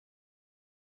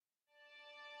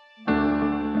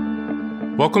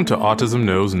Welcome to Autism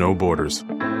Knows No Borders.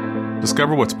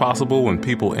 Discover what's possible when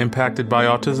people impacted by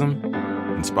autism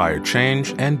inspire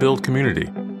change and build community.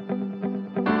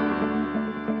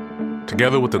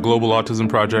 Together with the Global Autism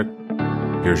Project,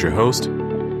 here's your host,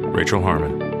 Rachel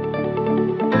Harmon.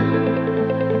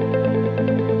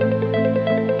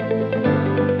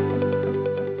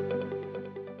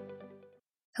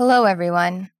 Hello,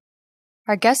 everyone.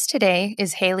 Our guest today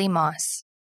is Haley Moss.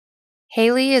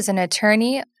 Haley is an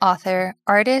attorney, author,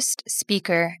 artist,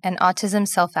 speaker, and autism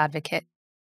self-advocate.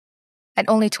 At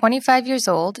only 25 years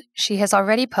old, she has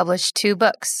already published 2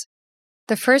 books.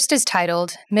 The first is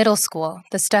titled Middle School,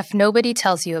 The Stuff Nobody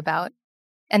Tells You About,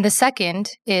 and the second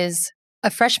is A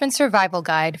Freshman Survival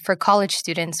Guide for College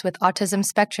Students with Autism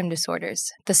Spectrum Disorders,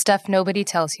 The Stuff Nobody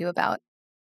Tells You About.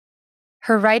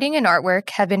 Her writing and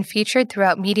artwork have been featured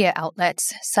throughout media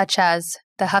outlets such as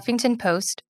The Huffington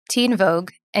Post, Teen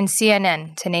Vogue, and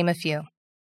CNN, to name a few.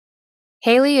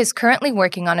 Haley is currently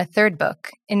working on a 3rd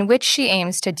book, in which she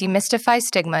aims to demystify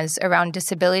stigmas around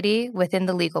disability within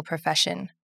the legal profession.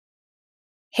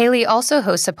 Haley also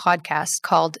hosts a podcast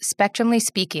called Spectrumly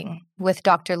Speaking with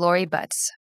Dr. Lori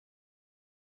Butts.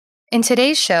 In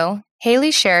today's show,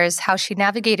 Haley shares how she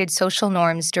navigated social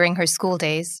norms during her school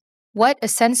days, what a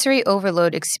sensory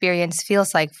overload experience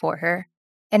feels like for her,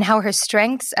 and how her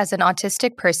strengths as an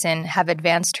autistic person have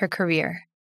advanced her career.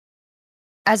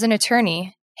 As an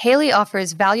attorney, Haley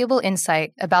offers valuable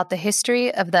insight about the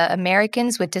history of the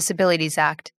Americans with Disabilities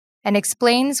Act and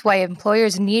explains why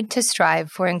employers need to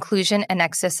strive for inclusion and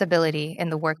accessibility in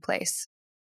the workplace.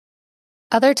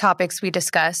 Other topics we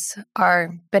discuss are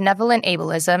benevolent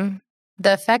ableism,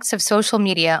 the effects of social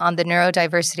media on the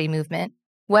neurodiversity movement,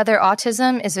 whether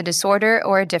autism is a disorder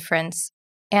or a difference,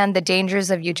 and the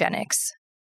dangers of eugenics.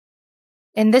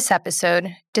 In this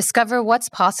episode, discover what's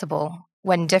possible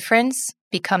when difference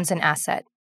becomes an asset.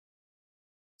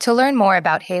 To learn more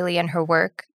about Haley and her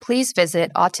work, please visit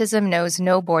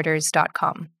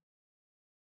autismknowsnoborders.com.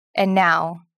 And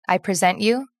now, I present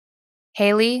you,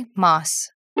 Haley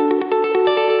Moss.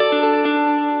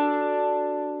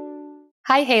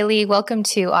 Hi, Haley. Welcome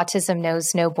to Autism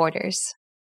Knows No Borders.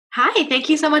 Hi, thank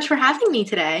you so much for having me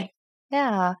today.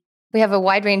 Yeah, we have a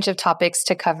wide range of topics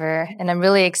to cover, and I'm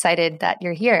really excited that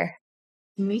you're here.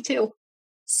 Me too.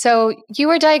 So, you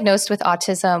were diagnosed with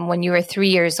autism when you were 3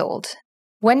 years old.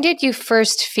 When did you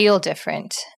first feel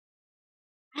different?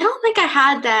 I don't think I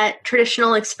had that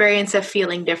traditional experience of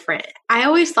feeling different. I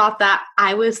always thought that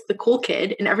I was the cool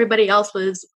kid and everybody else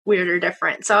was weird or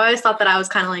different. So I always thought that I was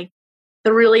kind of like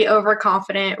the really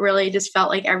overconfident, really just felt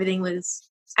like everything was,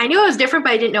 I knew I was different,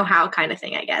 but I didn't know how kind of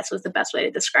thing, I guess, was the best way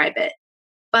to describe it.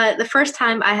 But the first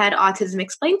time I had autism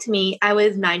explained to me, I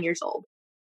was 9 years old.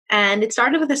 And it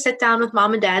started with a sit down with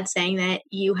mom and dad saying that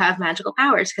you have magical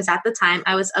powers, because at the time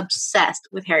I was obsessed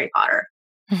with Harry Potter.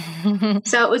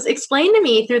 So it was explained to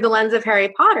me through the lens of Harry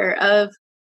Potter of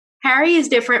Harry is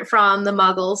different from the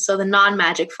muggles, so the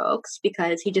non-magic folks,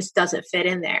 because he just doesn't fit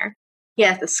in there. He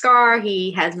has the scar,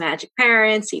 he has magic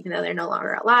parents, even though they're no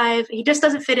longer alive. He just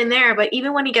doesn't fit in there, but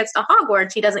even when he gets to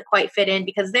Hogwarts, he doesn't quite fit in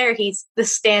because there he's the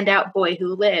standout boy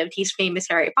who lived. He's famous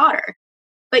Harry Potter.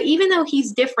 But even though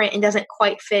he's different and doesn't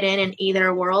quite fit in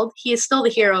either world, he is still the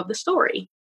hero of the story.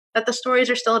 That the stories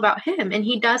are still about him, and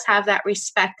he does have that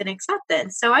respect and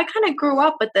acceptance. So I kind of grew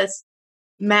up with this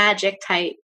magic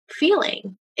type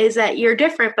feeling, is that you're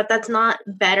different, but that's not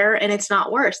better and it's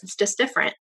not worse. It's just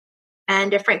different. And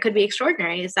different could be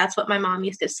extraordinary, is that's what my mom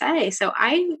used to say. So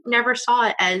I never saw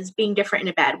it as being different in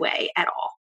a bad way at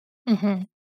all. Mm-hmm.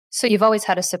 So you've always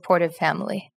had a supportive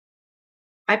family.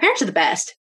 My parents are the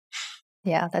best.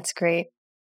 Yeah, that's great.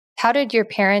 How did your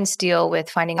parents deal with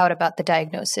finding out about the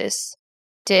diagnosis?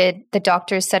 Did the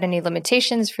doctors set any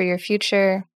limitations for your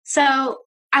future? So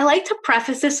I like to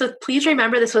preface this with, please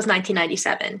remember this was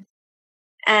 1997.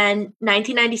 And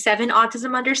 1997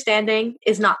 autism understanding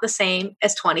is not the same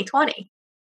as 2020.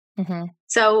 Mm-hmm.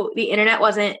 So the internet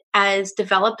wasn't as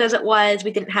developed as it was. We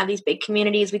didn't have these big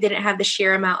communities. We didn't have the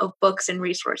sheer amount of books and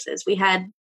resources. We had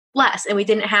less, and we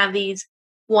didn't have these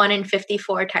 1 in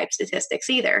 54 type statistics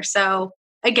either. So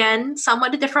again,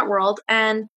 somewhat a different world.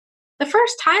 And the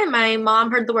first time my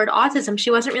mom heard the word autism,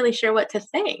 she wasn't really sure what to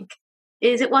think.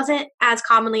 It wasn't as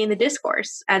commonly in the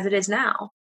discourse as it is now.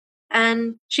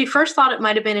 And she first thought it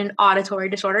might have been an auditory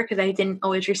disorder because I didn't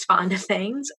always respond to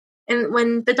things. And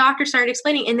when the doctor started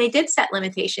explaining, and they did set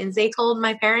limitations, they told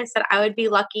my parents that I would be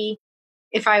lucky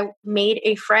if I made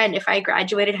a friend, if I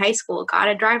graduated high school, got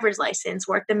a driver's license,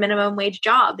 worked a minimum wage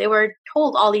job. They were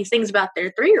told all these things about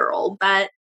their 3-year-old. But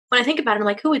when I think about it, I'm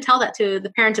like, who would tell that to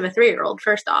the parents of a 3-year-old,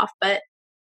 first off? But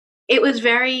it was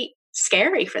very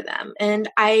scary for them. And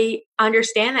I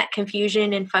understand that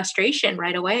confusion and frustration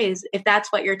right away is if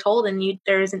that's what you're told and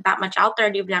there isn't that much out there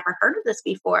and you've never heard of this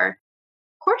before,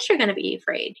 of course you're going to be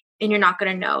afraid and you're not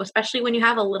going to know, especially when you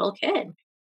have a little kid.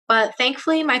 But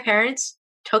thankfully, my parents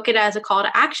took it as a call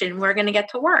to action. We're going to get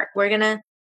to work. We're going to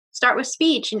start with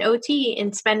speech and OT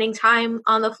and spending time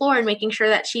on the floor and making sure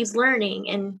that she's learning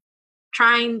and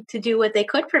trying to do what they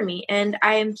could for me. And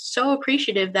I am so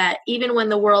appreciative that even when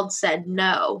the world said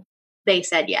no, they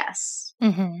said yes.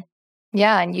 Mm-hmm.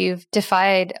 Yeah, and you've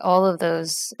defied all of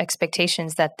those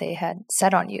expectations that they had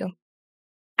set on you.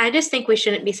 I just think we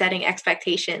shouldn't be setting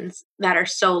expectations that are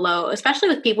so low, especially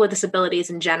with people with disabilities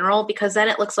in general, because then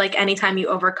it looks like anytime you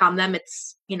overcome them,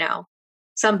 it's,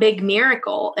 some big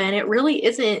miracle. And it really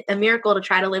isn't a miracle to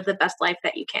try to live the best life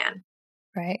that you can.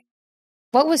 Right.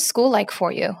 What was school like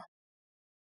for you?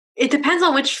 It depends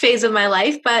on which phase of my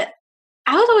life, but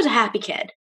I was always a happy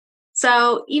kid.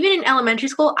 So even in elementary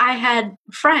school, I had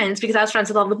friends because I was friends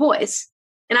with all the boys.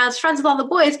 And I was friends with all the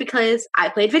boys because I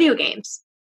played video games.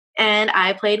 And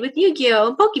I played with Yu-Gi-Oh!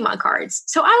 And Pokemon cards.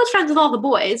 So I was friends with all the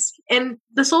boys. And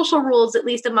the social rules, at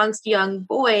least amongst young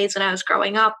boys when I was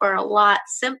growing up, were a lot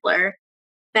simpler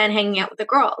than hanging out with the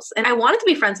girls. And I wanted to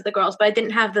be friends with the girls, but I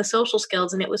didn't have the social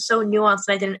skills. And it was so nuanced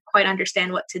and I didn't quite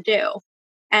understand what to do.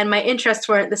 And my interests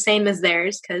weren't the same as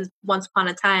theirs because once upon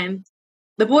a time,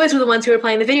 the boys were the ones who were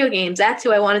playing the video games. That's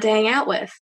who I wanted to hang out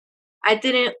with. I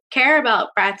didn't care about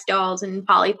Bratz dolls and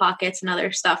Polly Pockets and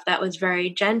other stuff that was very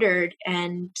gendered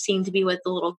and seemed to be what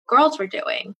the little girls were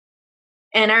doing.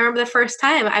 And I remember the first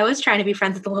time I was trying to be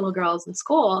friends with the little girls in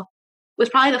school was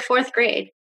probably the 4th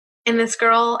grade. And this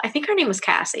girl, I think her name was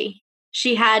Cassie,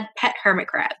 she had pet hermit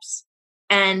crabs.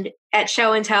 And at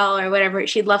show and tell or whatever,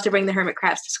 she'd love to bring the hermit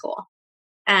crabs to school.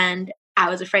 And I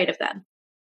was afraid of them.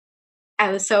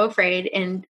 I was so afraid.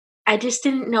 And I just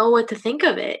didn't know what to think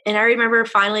of it. And I remember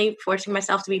finally forcing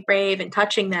myself to be brave and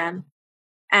touching them.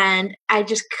 And I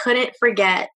just couldn't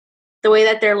forget the way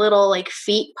that their little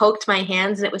feet poked my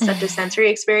hands. And it was such a sensory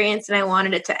experience and I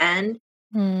wanted it to end.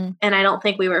 And I don't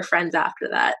think we were friends after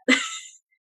that.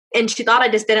 And she thought I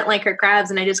just didn't like her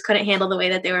crabs and I just couldn't handle the way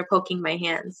that they were poking my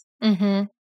hands. Mm-hmm.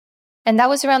 And that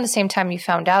was around the same time you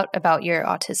found out about your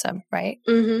autism, right?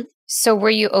 Mm-hmm. So were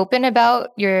you open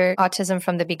about your autism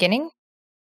from the beginning?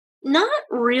 Not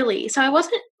really. So I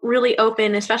wasn't really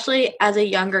open, especially as a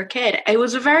younger kid. It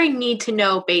was a very need to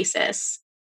know basis.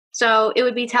 So it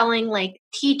would be telling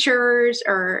teachers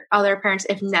or other parents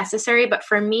if necessary. But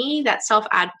for me, that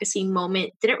self-advocacy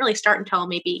moment didn't really start until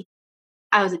maybe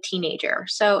I was a teenager.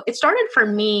 So it started for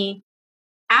me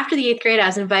after the 8th grade. I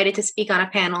was invited to speak on a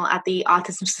panel at the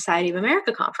Autism Society of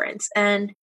America conference.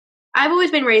 And I've always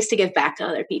been raised to give back to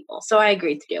other people. So I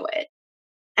agreed to do it.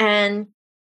 And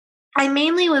I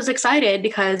mainly was excited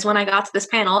because when I got to this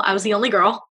panel, I was the only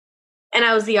girl and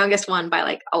I was the youngest one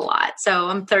by a lot. So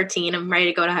I'm 13. I'm ready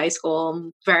to go to high school.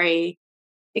 I'm very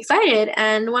excited.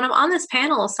 And when I'm on this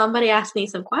panel, somebody asked me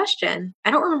some question.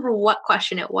 I don't remember what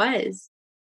question it was,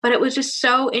 but it was just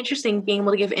so interesting being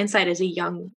able to give insight as a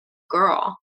young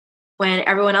girl when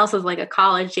everyone else was a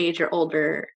college age or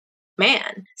older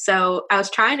man. So I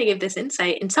was trying to give this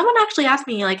insight and someone actually asked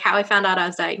me how I found out I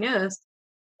was diagnosed.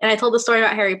 And I told the story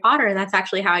about Harry Potter, and that's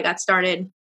actually how I got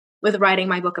started with writing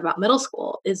my book about middle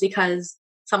school, is because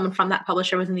someone from that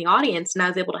publisher was in the audience, and I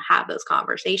was able to have those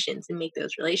conversations and make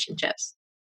those relationships.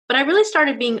 But I really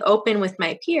started being open with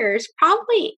my peers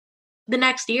probably the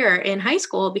next year in high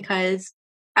school because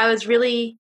I was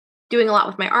really doing a lot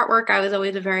with my artwork. I was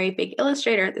always a very big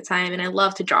illustrator at the time, and I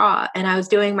loved to draw. And I was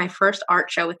doing my first art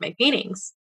show with my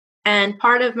paintings. And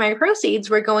part of my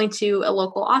proceeds were going to a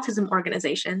local autism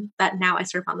organization that now I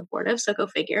serve on the board of. So go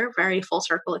figure, very full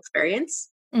circle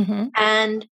experience. Mm-hmm.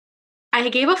 And I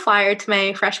gave a flyer to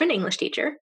my freshman English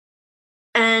teacher.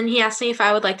 And he asked me if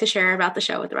I would like to share about the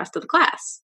show with the rest of the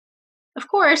class. Of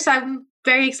course, I'm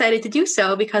very excited to do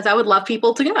so because I would love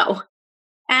people to go.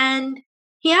 And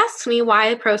he asks me why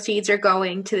the proceeds are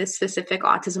going to this specific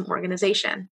autism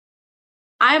organization.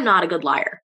 I am not a good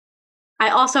liar. I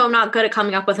also am not good at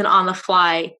coming up with an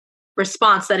on-the-fly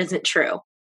response that isn't true.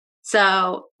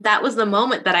 So that was the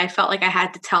moment that I felt like I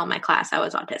had to tell my class I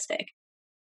was autistic.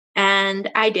 And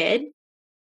I did.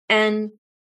 And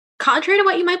contrary to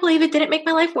what you might believe, it didn't make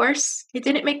my life worse. It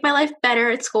didn't make my life better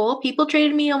at school. People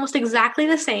treated me almost exactly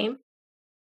the same.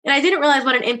 And I didn't realize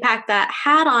what an impact that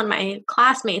had on my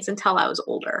classmates until I was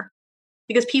older.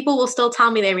 Because people will still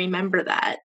tell me they remember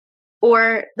that.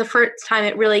 Or the first time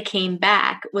it really came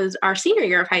back was our senior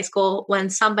year of high school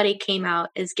when somebody came out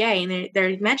as gay. And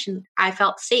they mentioned, I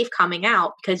felt safe coming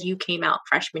out because you came out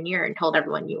freshman year and told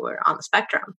everyone you were on the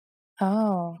spectrum.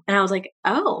 Oh. And I was like,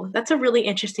 oh, that's a really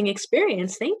interesting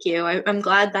experience. Thank you. I'm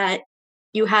glad that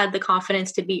you had the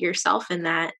confidence to be yourself in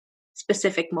that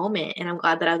specific moment. And I'm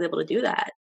glad that I was able to do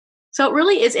that. So it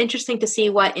really is interesting to see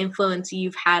what influence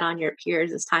you've had on your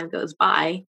peers as time goes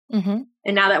by. Mm-hmm.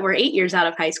 And now that we're 8 years out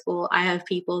of high school, I have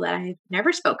people that I've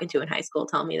never spoken to in high school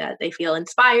tell me that they feel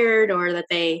inspired or that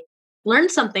they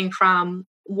learned something from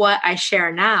what I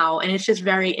share now. And it's just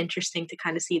very interesting to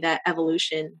kind of see that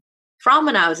evolution from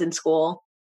when I was in school,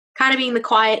 kind of being the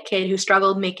quiet kid who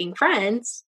struggled making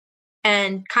friends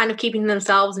and kind of keeping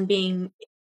themselves and being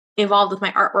involved with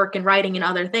my artwork and writing and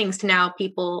other things, to now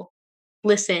people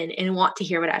listen and want to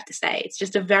hear what I have to say. It's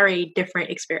just a very different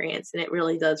experience, and it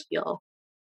really does feel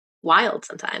wild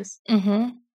sometimes. Mm-hmm.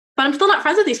 But I'm still not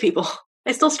friends with these people.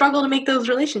 I still struggle to make those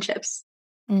relationships.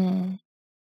 Mm.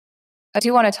 I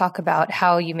do want to talk about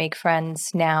how you make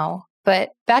friends now.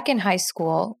 But back in high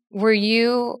school, were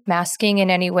you masking in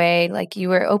any way? Like, you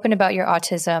were open about your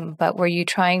autism, but were you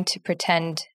trying to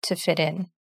pretend to fit in?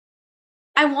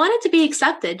 I wanted to be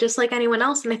accepted just like anyone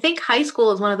else. And I think high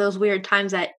school is one of those weird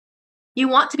times that you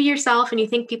want to be yourself and you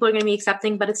think people are going to be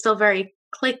accepting, but it's still very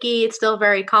cliquey. It's still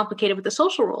very complicated with the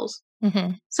social rules.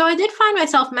 Mm-hmm. So I did find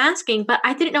myself masking, but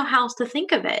I didn't know how else to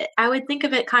think of it. I would think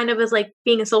of it kind of as like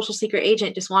being a social secret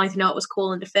agent, just wanting to know it was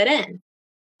cool and to fit in.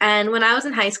 And when I was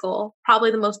in high school, probably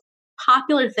the most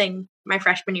popular thing my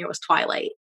freshman year was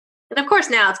Twilight. And of course,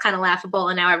 now it's kind of laughable,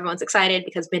 and now everyone's excited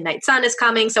because Midnight Sun is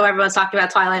coming. So everyone's talking about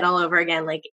Twilight all over again,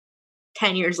 like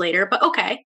 10 years later, but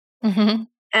okay. Mm-hmm.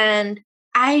 And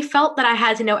I felt that I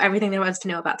had to know everything there was to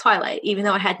know about Twilight, even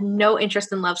though I had no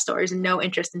interest in love stories and no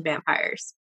interest in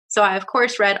vampires. So I, of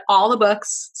course, read all the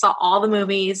books, saw all the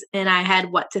movies, and I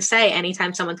had what to say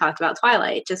anytime someone talked about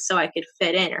Twilight, just so I could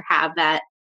fit in or have that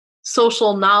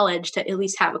social knowledge to at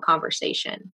least have a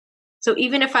conversation. So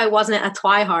even if I wasn't a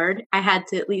Twihard, I had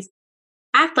to at least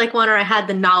act like one, or I had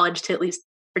the knowledge to at least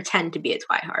pretend to be a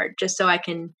Twihard, just so I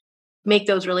can make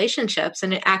those relationships.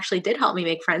 And it actually did help me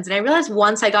make friends. And I realized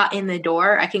once I got in the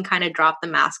door, I can kind of drop the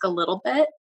mask a little bit.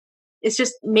 It's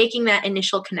just making that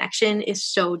initial connection is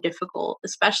so difficult,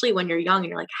 especially when you're young and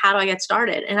you're like, how do I get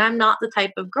started? And I'm not the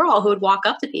type of girl who would walk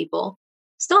up to people,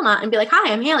 still not, and be like,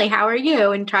 hi, I'm Haley, how are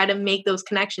you? And try to make those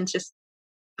connections. Just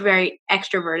very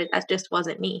extroverted. That just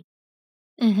wasn't me.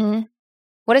 Mm-hmm.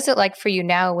 What is it like for you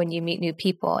now when you meet new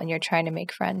people and you're trying to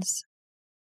make friends?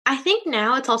 I think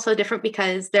now it's also different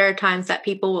because there are times that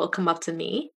people will come up to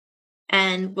me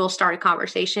and we'll start a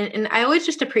conversation. And I always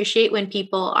just appreciate when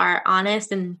people are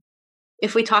honest. And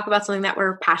if we talk about something that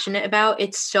we're passionate about,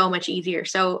 it's so much easier.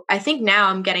 So I think now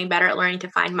I'm getting better at learning to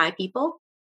find my people.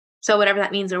 So whatever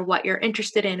that means, or what you're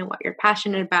interested in and what you're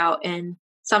passionate about. And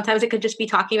sometimes it could just be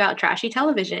talking about trashy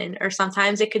television, or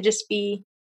sometimes it could just be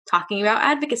talking about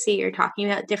advocacy or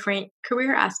talking about different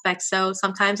career aspects. So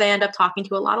sometimes I end up talking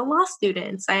to a lot of law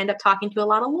students. I end up talking to a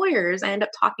lot of lawyers. I end up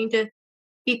talking to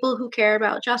people who care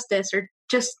about justice, or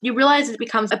just you realize it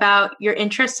becomes about your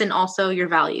interests and also your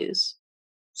values.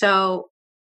 So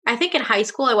I think in high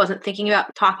school, I wasn't thinking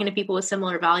about talking to people with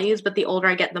similar values, but the older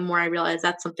I get, the more I realize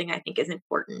that's something I think is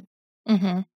important.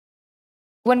 Mm-hmm.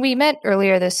 When we met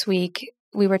earlier this week,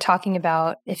 we were talking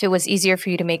about if it was easier for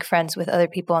you to make friends with other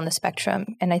people on the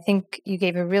spectrum. And I think you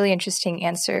gave a really interesting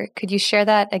answer. Could you share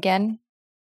that again?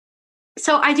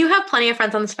 So I do have plenty of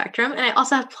friends on the spectrum, and I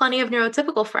also have plenty of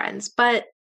neurotypical friends. But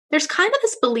there's kind of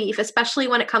this belief, especially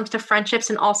when it comes to friendships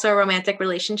and also romantic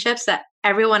relationships, that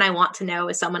everyone I want to know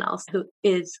is someone else who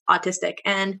is autistic.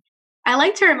 And I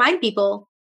like to remind people,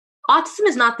 autism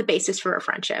is not the basis for a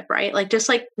friendship, right? Like, just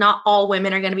like not all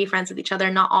women are going to be friends with each other,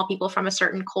 not all people from a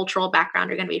certain cultural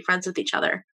background are going to be friends with each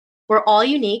other. We're all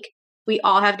unique. We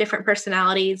all have different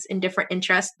personalities and different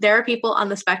interests. There are people on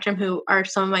the spectrum who are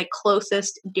some of my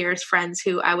closest, dearest friends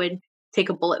who I would take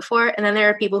a bullet for. And then there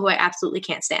are people who I absolutely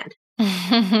can't stand.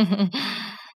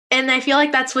 And I feel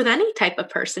like that's with any type of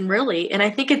person, really. And I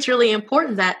think it's really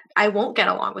important that I won't get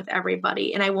along with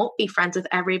everybody and I won't be friends with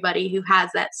everybody who has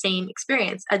that same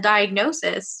experience. A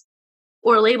diagnosis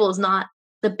or label is not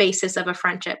the basis of a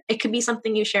friendship. It could be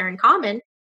something you share in common.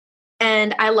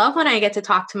 And I love when I get to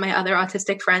talk to my other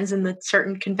autistic friends and the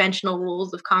certain conventional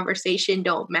rules of conversation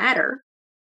don't matter.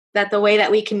 That the way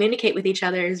that we communicate with each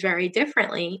other is very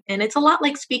differently. And it's a lot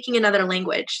like speaking another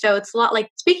language. So it's a lot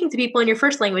like speaking to people in your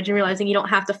first language and realizing you don't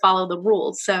have to follow the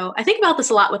rules. So I think about this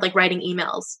a lot with like writing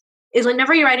emails, is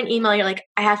whenever you write an email, you're like,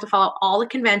 I have to follow all the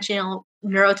conventional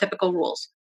neurotypical rules.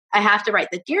 I have to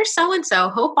write the dear so-and-so,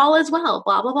 hope all is well,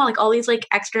 blah, blah, blah. Like all these like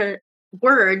extra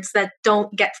words that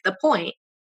don't get to the point.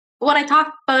 But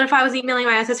if I was emailing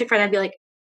my autistic friend, I'd be like,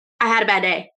 I had a bad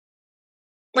day.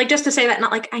 Like, just to say that,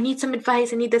 not like, I need some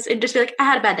advice, I need this. It'd just be like, I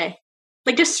had a bad day.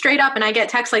 Like just straight up. And I get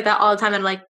texts like that all the time. I'm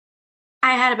like,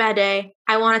 I had a bad day.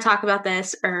 I want to talk about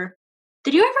this. Or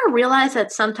did you ever realize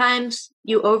that sometimes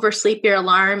you oversleep your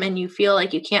alarm and you feel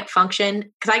like you can't function?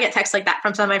 Because I get texts like that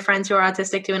from some of my friends who are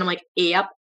autistic too. And I'm like, yep.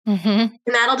 Mm-hmm.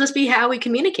 And that'll just be how we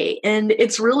communicate. And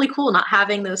it's really cool not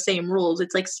having those same rules.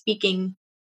 It's like speaking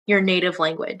your native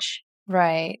language.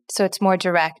 Right. So it's more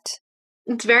direct.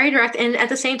 It's very direct. And at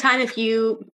the same time, if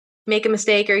you make a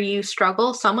mistake or you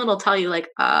struggle, someone will tell you like,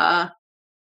 that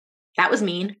was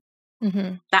mean.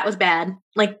 Mm-hmm. That was bad.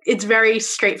 Like it's very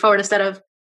straightforward instead of,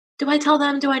 do I tell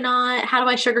them? Do I not? How do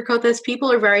I sugarcoat this?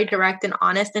 People are very direct and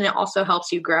honest, and it also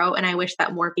helps you grow. And I wish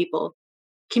that more people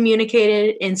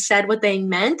communicated and said what they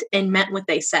meant and meant what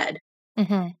they said.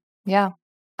 Mm-hmm. Yeah,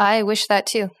 I wish that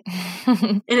too.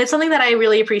 And it's something that I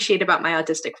really appreciate about my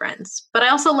autistic friends. But I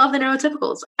also love the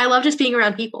neurotypicals. I love just being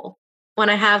around people when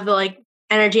I have the like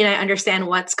energy and I understand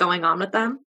what's going on with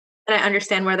them and I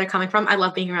understand where they're coming from. I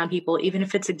love being around people, even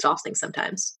if it's exhausting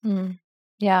sometimes.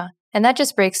 Yeah. And that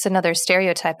just breaks another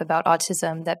stereotype about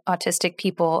autism, that autistic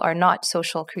people are not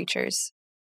social creatures.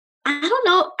 I don't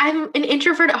know. I'm an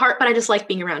introvert at heart, but I just like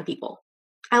being around people.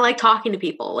 I like talking to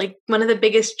people. Like one of the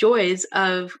biggest joys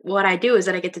of what I do is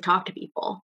that I get to talk to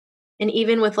people. And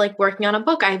even with like working on a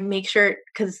book, I make sure,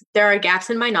 because there are gaps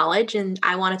in my knowledge and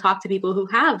I want to talk to people who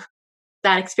have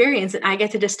that experience. And I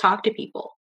get to just talk to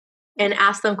people and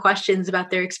ask them questions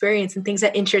about their experience and things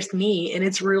that interest me. And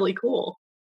it's really cool.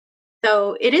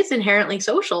 So it is inherently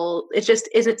social. It just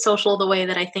isn't social the way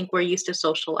that I think we're used to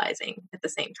socializing at the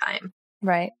same time.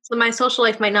 Right. So my social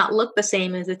life might not look the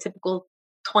same as a typical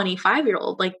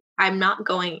 25-year-old. Like I'm not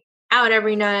going out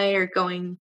every night or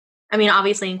going, I mean,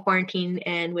 obviously in quarantine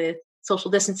and with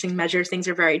social distancing measures, things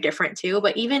are very different too.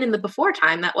 But even in the before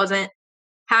time, that wasn't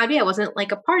how I'd be. I wasn't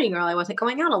like a party girl. I wasn't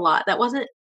going out a lot. That wasn't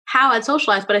how I'd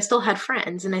socialize, but I still had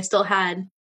friends and I still had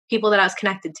people that I was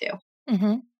connected to.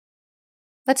 Mm-hmm.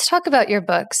 Let's talk about your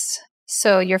books.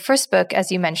 So your first book,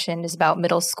 as you mentioned, is about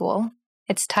middle school.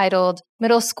 It's titled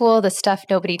Middle School, The Stuff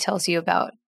Nobody Tells You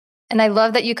About. And I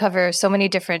love that you cover so many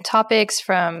different topics,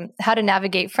 from how to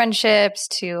navigate friendships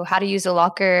to how to use a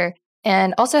locker,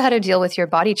 and also how to deal with your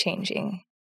body changing.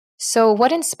 So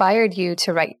what inspired you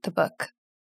to write the book?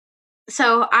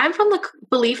 So I'm from the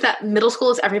belief that middle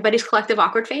school is everybody's collective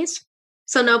awkward phase.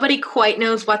 So nobody quite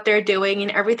knows what they're doing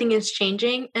and everything is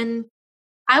changing. And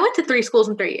I went to 3 schools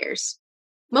in 3 years,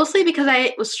 mostly because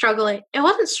I was struggling. It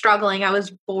wasn't struggling. I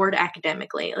was bored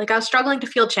academically. Like I was struggling to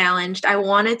feel challenged. I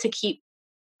wanted to keep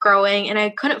growing and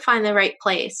I couldn't find the right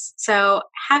place. So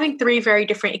having 3 very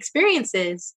different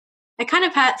experiences, I kind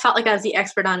of felt like I was the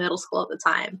expert on middle school at the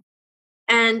time.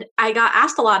 And I got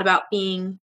asked a lot about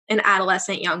being an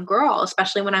adolescent young girl,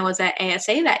 especially when I was at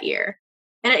ASA that year.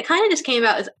 And it kind of just came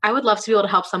about as I would love to be able to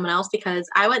help someone else because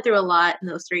I went through a lot in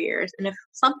those 3 years. And if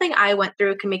something I went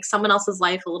through can make someone else's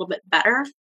life a little bit better,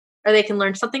 or they can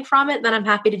learn something from it, then I'm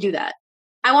happy to do that.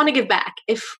 I want to give back.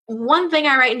 If one thing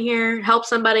I write in here helps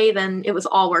somebody, then it was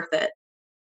all worth it.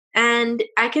 And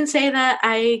I can say that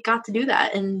I got to do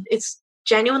that. And it's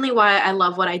genuinely why I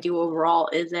love what I do overall,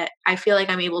 is that I feel like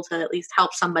I'm able to at least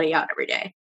help somebody out every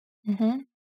day. Mm-hmm.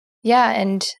 Yeah,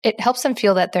 and it helps them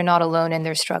feel that they're not alone in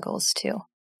their struggles too.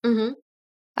 Mm-hmm.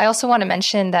 I also want to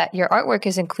mention that your artwork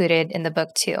is included in the book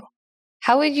too.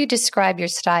 How would you describe your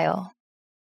style?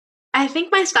 I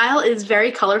think my style is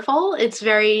very colorful. It's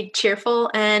very cheerful,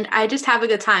 and I just have a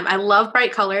good time. I love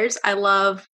bright colors. I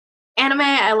love anime.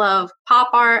 I love pop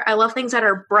art. I love things that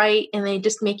are bright and they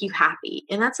just make you happy.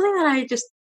 And that's something that I just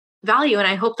value. And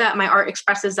I hope that my art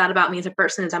expresses that about me as a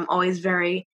person, is I'm always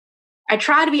I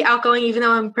try to be outgoing, even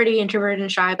though I'm pretty introverted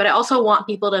and shy, but I also want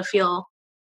people to feel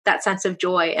that sense of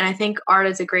joy. And I think art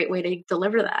is a great way to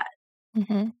deliver that.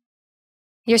 Mm-hmm.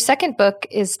 Your second book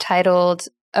is titled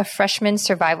A Freshman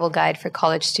Survival Guide for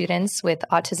College Students with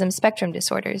Autism Spectrum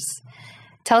Disorders.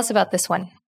 Tell us about this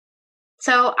one.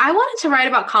 So I wanted to write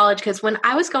about college because when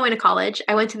I was going to college,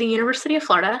 I went to the University of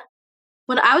Florida.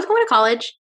 When I was going to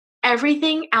college,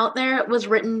 everything out there was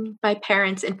written by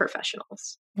parents and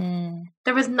professionals.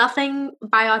 There was nothing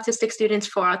by autistic students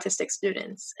for autistic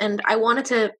students. And I wanted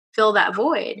to fill that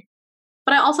void.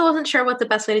 But I also wasn't sure what the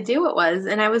best way to do it was.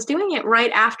 And I was doing it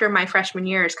right after my freshman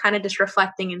years, kind of just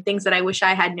reflecting on things that I wish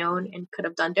I had known and could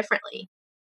have done differently.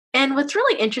 And what's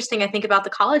really interesting, I think, about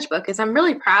the college book is I'm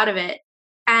really proud of it.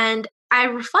 And I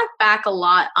reflect back a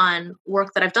lot on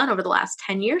work that I've done over the last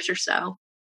 10 years or so.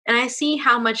 And I see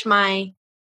how much my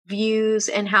views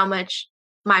and how much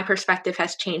my perspective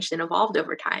has changed and evolved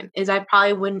over time. Is I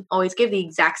probably wouldn't always give the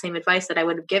exact same advice that I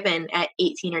would have given at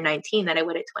 18 or 19 that I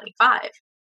would at 25.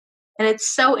 And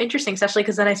it's so interesting, especially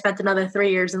because then I spent another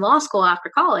 3 years in law school after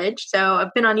college. So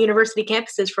I've been on university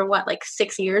campuses for like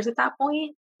 6 years at that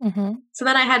point. Mm-hmm. So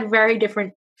then I had very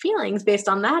different feelings based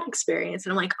on that experience.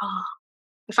 And I'm like, oh,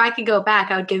 if I could go back,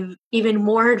 I would give even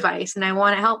more advice and I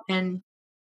want to help. And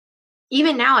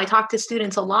even now I talk to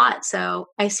students a lot. So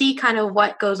I see kind of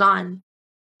what goes on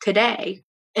today.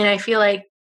 And I feel like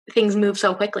things move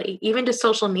so quickly, even to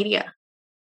social media.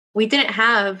 We didn't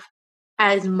have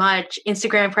as much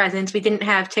Instagram presence. We didn't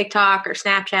have TikTok or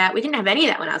Snapchat. We didn't have any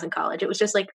of that when I was in college. It was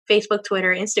just like Facebook,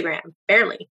 Twitter, Instagram,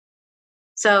 barely.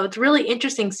 So it's really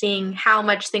interesting seeing how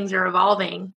much things are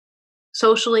evolving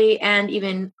socially and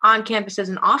even on campuses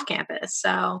and off campus.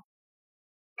 So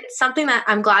it's something that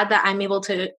I'm glad that I'm able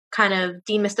to kind of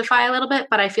demystify a little bit,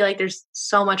 but I feel like there's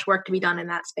so much work to be done in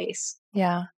that space.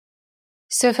 Yeah.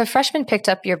 So if a freshman picked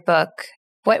up your book,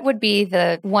 what would be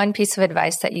the one piece of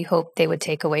advice that you hope they would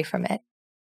take away from it?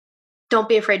 Don't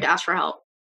be afraid to ask for help.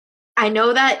 I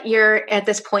know that you're at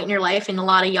this point in your life, and a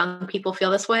lot of young people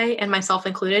feel this way, and myself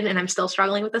included, and I'm still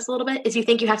struggling with this a little bit, is you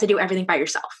think you have to do everything by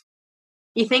yourself.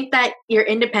 You think that your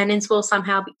independence will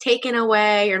somehow be taken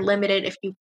away or limited if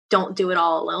you don't do it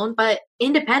all alone, but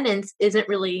independence isn't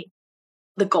really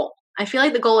the goal. I feel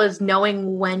like the goal is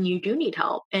knowing when you do need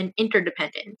help and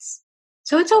interdependence.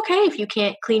 So it's okay if you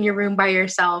can't clean your room by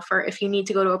yourself or if you need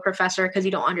to go to a professor because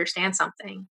you don't understand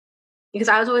something. Because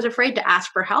I was always afraid to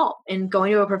ask for help, and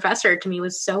going to a professor to me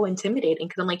was so intimidating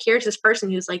because I'm like, here's this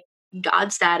person who's like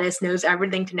God status, knows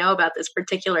everything to know about this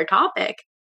particular topic.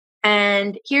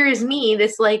 And here is me,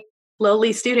 this like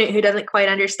lowly student who doesn't quite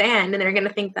understand, and they're going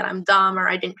to think that I'm dumb or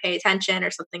I didn't pay attention or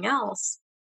something else.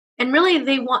 And really,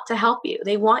 they want to help you.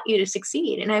 They want you to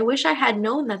succeed. And I wish I had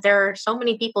known that there are so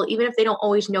many people, even if they don't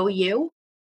always know you,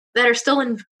 that are still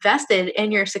invested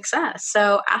in your success.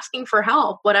 So asking for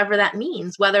help, whatever that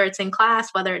means, whether it's in class,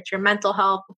 whether it's your mental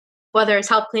health, whether it's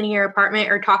help cleaning your apartment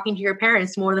or talking to your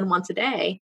parents more than once a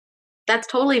day, that's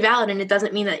totally valid. And it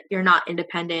doesn't mean that you're not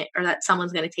independent or that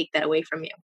someone's going to take that away from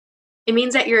you. It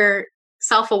means that you're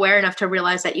self-aware enough to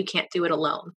realize that you can't do it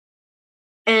alone.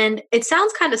 And it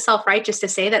sounds kind of self-righteous to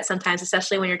say that sometimes,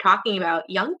 especially when you're talking about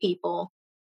young people.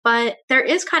 But there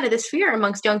is kind of this fear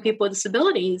amongst young people with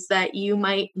disabilities that you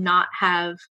might not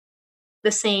have the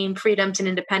same freedoms and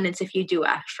independence if you do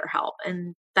ask for help.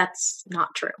 And that's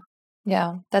not true.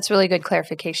 Yeah, that's really good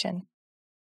clarification.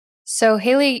 So,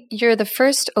 Haley, you're the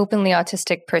first openly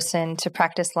autistic person to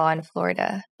practice law in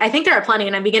Florida. I think there are plenty,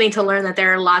 and I'm beginning to learn that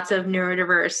there are lots of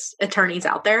neurodiverse attorneys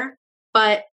out there.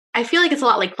 But I feel like it's a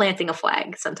lot like planting a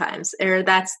flag sometimes, or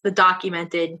that's the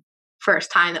documented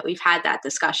first time that we've had that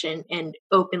discussion. And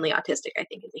openly autistic, I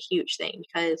think, is a huge thing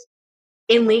because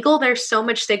in legal, there's so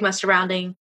much stigma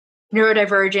surrounding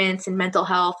neurodivergence and mental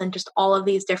health and just all of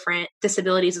these different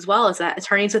disabilities, as well as that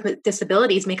attorneys with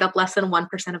disabilities make up less than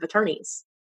 1% of attorneys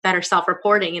that are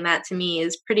self-reporting. And that to me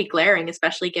is pretty glaring,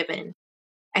 especially given,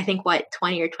 I think,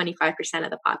 20 or 25% of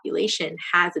the population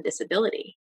has a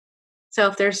disability. So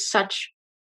if there's such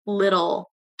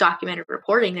little documented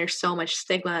reporting, there's so much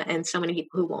stigma and so many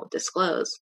people who won't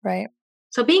disclose. Right.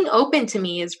 So being open to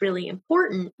me is really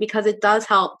important because it does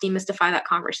help demystify that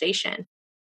conversation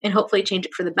and hopefully change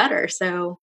it for the better.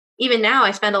 So even now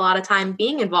I spend a lot of time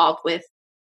being involved with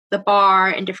the bar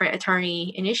and different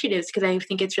attorney initiatives because I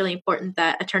think it's really important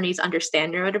that attorneys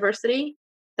understand neurodiversity,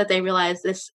 that they realize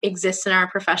this exists in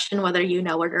our profession, whether you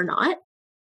know it or not.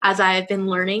 As I've been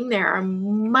learning, there are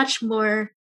much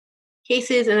more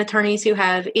cases and attorneys who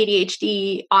have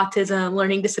ADHD, autism,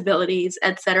 learning disabilities,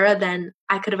 etc., than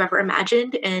I could have ever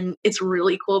imagined. And it's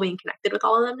really cool being connected with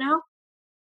all of them now.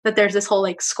 That there's this whole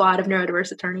like squad of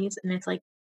neurodiverse attorneys, and it's like,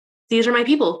 these are my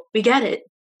people. We get it.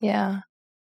 Yeah.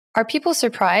 Are people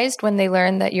surprised when they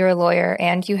learn that you're a lawyer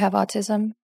and you have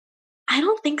autism? I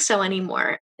don't think so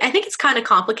anymore. I think it's kind of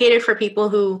complicated for people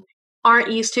who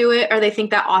aren't used to it, or they think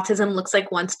that autism looks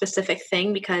like one specific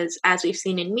thing because, as we've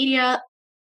seen in media,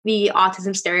 the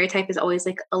autism stereotype is always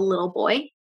like a little boy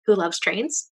who loves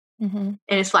trains and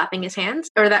is flapping his hands,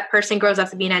 or that person grows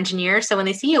up to be an engineer. So when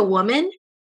they see a woman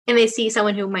and they see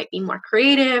someone who might be more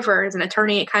creative or is an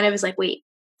attorney, it kind of is like, wait,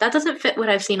 that doesn't fit what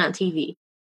I've seen on TV.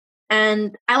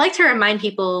 And I like to remind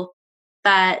people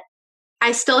that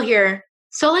I still hear,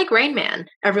 so like Rain Man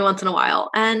every once in a while.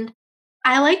 And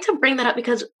I like to bring that up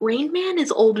because Rain Man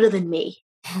is older than me.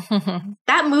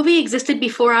 That movie existed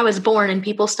before I was born, and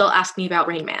people still ask me about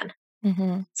Rain Man.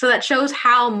 So that shows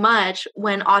how much,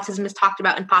 when autism is talked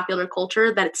about in popular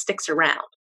culture, that it sticks around.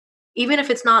 Even if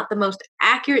it's not the most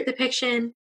accurate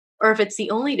depiction, or if it's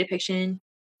the only depiction,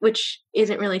 which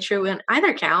isn't really true in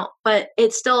either count, but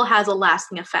it still has a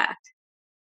lasting effect.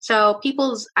 So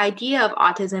people's idea of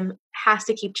autism has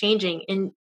to keep changing.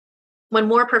 And when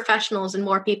more professionals and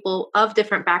more people of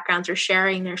different backgrounds are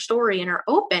sharing their story and are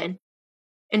open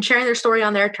and sharing their story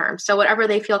on their terms, so whatever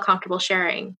they feel comfortable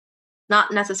sharing,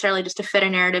 not necessarily just to fit a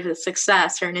narrative of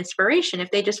success or an inspiration.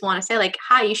 If they just want to say like,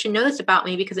 hi, you should know this about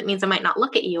me because it means I might not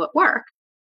look at you at work.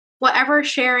 Whatever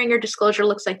sharing or disclosure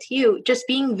looks like to you, just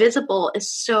being visible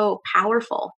is so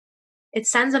powerful. It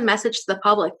sends a message to the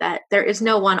public that there is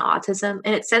no one autism,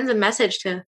 and it sends a message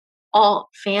to all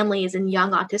families and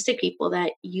young autistic people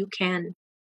that you can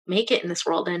make it in this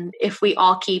world. And if we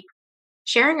all keep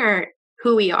sharing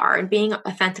who we are and being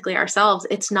authentically ourselves,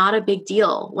 it's not a big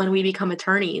deal when we become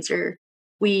attorneys or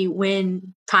we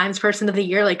win Times Person of the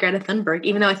Year like Greta Thunberg,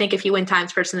 even though I think if you win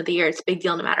Times Person of the Year, it's a big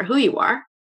deal no matter who you are.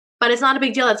 But it's not a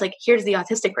big deal. It's like, here's the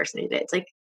autistic person who did it. It's like,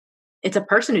 it's a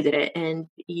person who did it and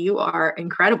you are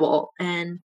incredible.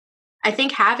 And I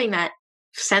think having that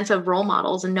sense of role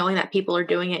models and knowing that people are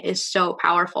doing it is so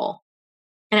powerful.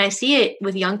 And I see it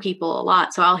with young people a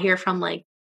lot. So I'll hear from like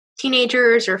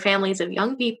teenagers or families of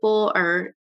young people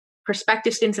or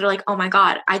prospective students that are like, oh my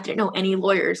God, I didn't know any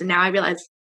lawyers. And now I realize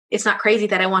it's not crazy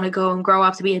that I want to go and grow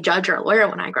up to be a judge or a lawyer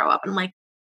when I grow up. And I'm like,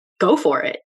 go for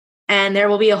it. And there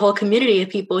will be a whole community of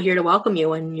people here to welcome you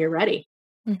when you're ready.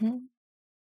 Mm-hmm.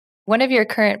 One of your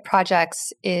current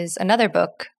projects is another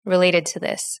book related to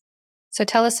this. So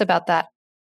tell us about that.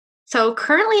 So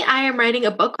currently I am writing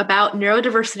a book about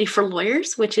neurodiversity for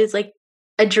lawyers, which is like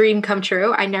a dream come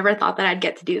true. I never thought that I'd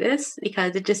get to do this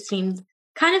because it just seemed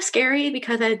kind of scary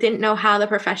because I didn't know how the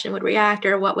profession would react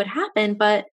or what would happen.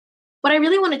 But what I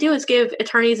really want to do is give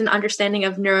attorneys an understanding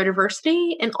of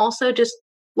neurodiversity and also just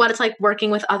what it's like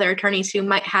working with other attorneys who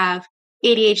might have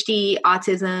ADHD,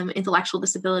 autism, intellectual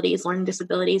disabilities, learning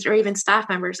disabilities, or even staff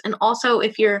members. And also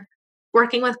if you're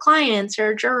working with clients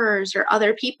or jurors or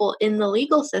other people in the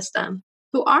legal system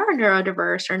who are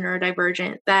neurodiverse or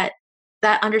neurodivergent, that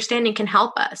understanding can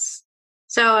help us.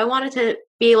 So I wanted to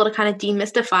be able to kind of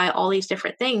demystify all these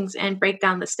different things and break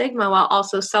down the stigma while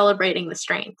also celebrating the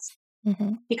strengths.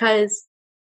 Mm-hmm. Because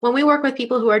when we work with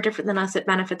people who are different than us, it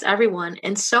benefits everyone.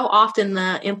 And so often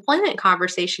the employment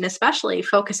conversation especially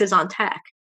focuses on tech.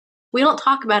 We don't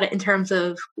talk about it in terms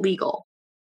of legal.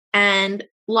 And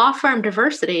law firm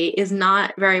diversity is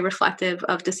not very reflective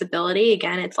of disability.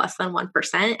 Again, it's less than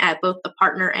 1% at both the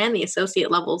partner and the associate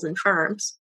levels in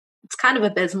firms. It's kind of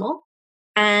abysmal.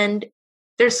 And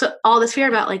there's all this fear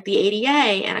about like the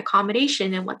ADA and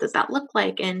accommodation and what does that look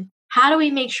like? And how do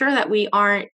we make sure that we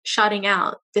aren't shutting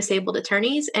out disabled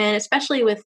attorneys? And especially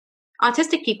with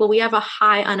autistic people, we have a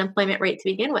high unemployment rate to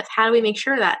begin with. How do we make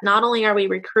sure that not only are we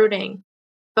recruiting,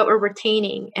 but we're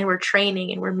retaining and we're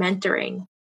training and we're mentoring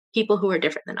people who are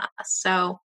different than us?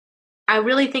 So I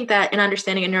really think that an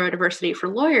understanding of neurodiversity for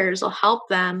lawyers will help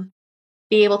them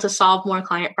be able to solve more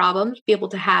client problems, be able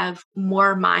to have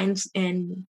more minds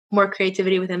and more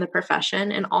creativity within the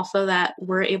profession, and also that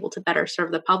we're able to better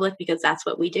serve the public because that's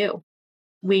what we do.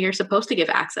 We are supposed to give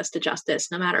access to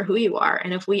justice no matter who you are.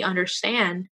 And if we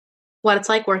understand what it's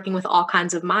like working with all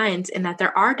kinds of minds and that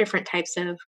there are different types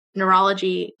of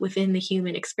neurology within the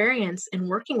human experience and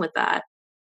working with that,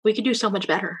 we could do so much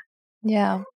better.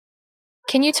 Yeah.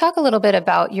 Can you talk a little bit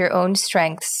about your own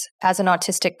strengths as an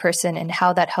autistic person and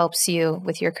how that helps you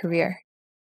with your career?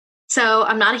 So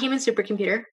I'm not a human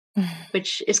supercomputer,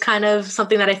 which is kind of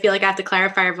something that I feel like I have to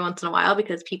clarify every once in a while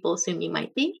because people assume you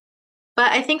might be.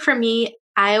 But I think for me,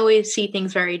 I always see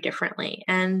things very differently.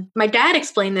 And my dad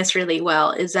explained this really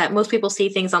well, is that most people see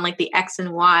things on like the X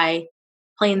and Y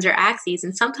planes or axes.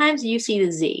 And sometimes you see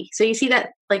the Z. So you see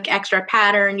that like extra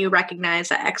pattern, you recognize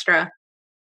that extra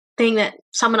thing that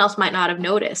someone else might not have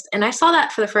noticed. And I saw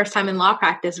that for the first time in law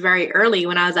practice very early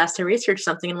when I was asked to research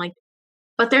something. I'm like,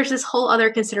 but there's this whole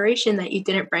other consideration that you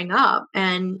didn't bring up.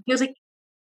 And he was like,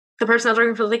 the person I was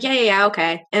working for was like, yeah,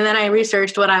 okay. And then I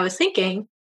researched what I was thinking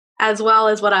as well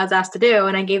as what I was asked to do.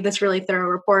 And I gave this really thorough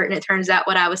report. And it turns out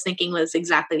what I was thinking was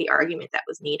exactly the argument that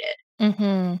was needed.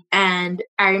 Mm-hmm. And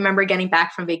I remember getting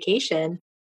back from vacation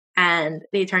and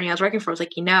the attorney I was working for was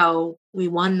like, we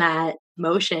won that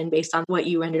motion based on what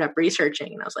you ended up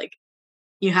researching. And I was like,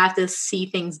 you have to see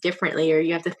things differently or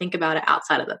you have to think about it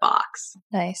outside of the box.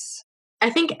 Nice. I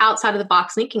think outside of the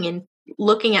box thinking and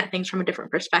looking at things from a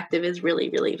different perspective is really,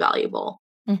 really valuable.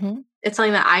 Mm-hmm. It's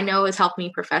something that I know has helped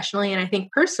me professionally. And I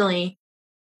think personally,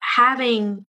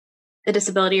 having a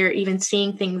disability or even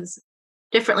seeing things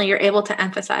differently, you're able to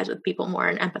empathize with people more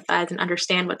and empathize and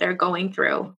understand what they're going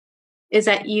through, is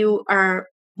that you are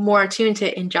more attuned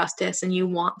to injustice and you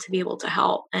want to be able to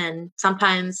help. And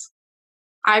sometimes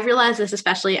I've realized this,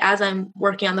 especially as I'm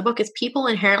working on the book, is people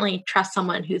inherently trust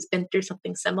someone who's been through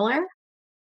something similar.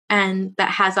 and that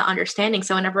has that understanding.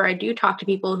 So whenever I do talk to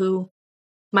people who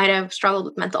might have struggled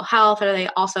with mental health, or they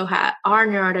also are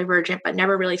neurodivergent but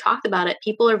never really talked about it,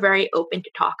 people are very open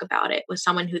to talk about it with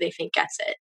someone who they think gets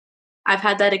it. I've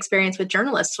had that experience with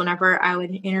journalists. Whenever I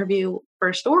would interview for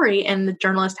a story and the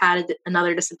journalist had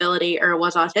another disability or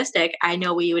was autistic, I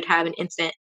know we would have an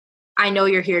instant, I know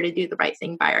you're here to do the right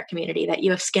thing by our community, that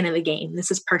you have skin in the game.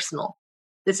 This is personal.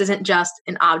 This isn't just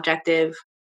an objective,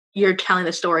 you're telling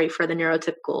the story for the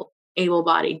neurotypical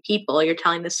able-bodied people. You're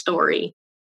telling the story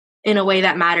in a way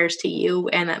that matters to you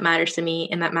and that matters to me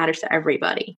and that matters to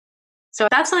everybody. So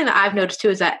that's something that I've noticed too,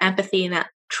 is that empathy and that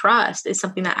trust is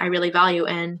something that I really value.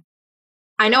 And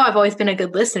I know I've always been a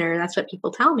good listener. That's what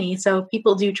people tell me. So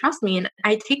people do trust me, and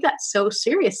I take that so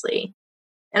seriously.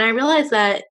 And I realize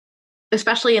that,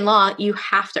 especially in law, you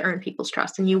have to earn people's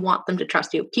trust and you want them to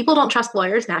trust you. People don't trust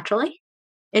lawyers naturally.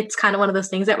 It's kind of one of those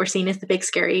things that we're seen as the big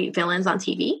scary villains on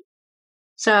TV.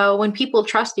 So when people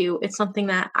trust you, it's something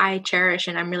that I cherish,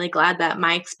 and I'm really glad that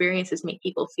my experiences make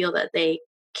people feel that they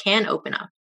can open up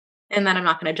and that I'm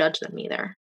not going to judge them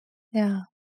either. Yeah.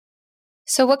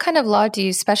 So what kind of law do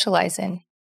you specialize in?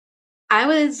 I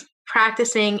was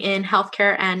practicing in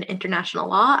healthcare and international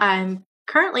law. I'm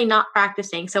currently not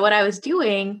practicing. So what I was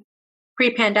doing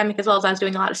pre-pandemic, as well as I was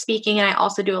doing a lot of speaking, and I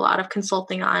also do a lot of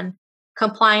consulting on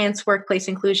compliance, workplace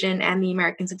inclusion, and the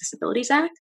Americans with Disabilities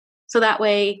Act. So that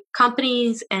way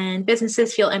companies and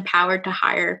businesses feel empowered to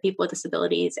hire people with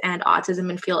disabilities and autism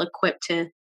and feel equipped to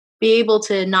be able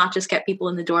to not just get people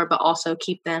in the door, but also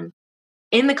keep them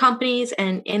in the companies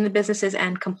and in the businesses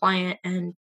and compliant.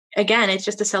 And again, it's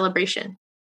just a celebration.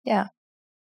 Yeah.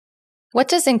 What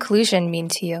does inclusion mean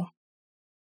to you?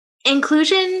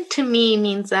 Inclusion to me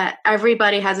means that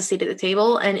everybody has a seat at the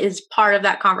table and is part of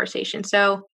that conversation.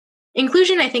 So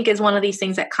inclusion, I think, is one of these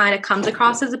things that kind of comes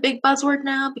across as a big buzzword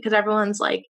now, because everyone's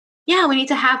like, yeah, we need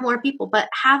to have more people, but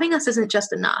having us isn't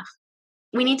just enough.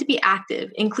 We need to be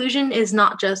active. Inclusion is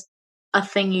not just a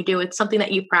thing you do. It's something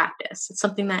that you practice. It's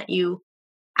something that you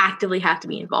actively have to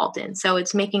be involved in. So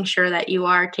it's making sure that you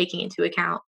are taking into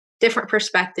account different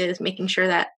perspectives, making sure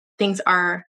that things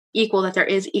are equal, that there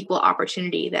is equal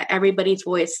opportunity, that everybody's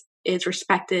voice is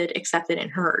respected, accepted,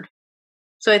 and heard.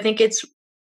 So I think it's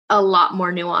a lot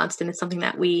more nuanced, and it's something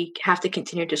that we have to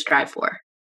continue to strive for.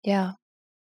 Yeah.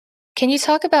 Can you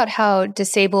talk about how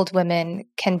disabled women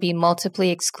can be multiply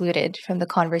excluded from the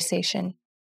conversation?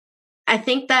 I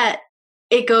think that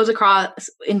it goes across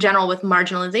in general with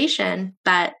marginalization,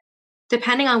 that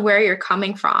depending on where you're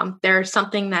coming from, there's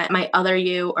something that might other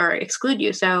you or exclude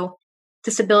you. So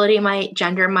disability might,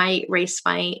 gender might, race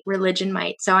might, religion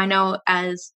might. So I know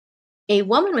as a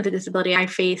woman with a disability, I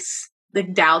face the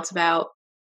doubts about,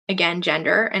 again,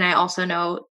 gender. And I also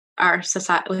know our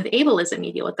society with ableism,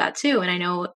 you deal with that too. And I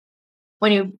know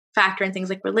when you factor in things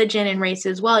like religion and race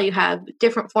as well, you have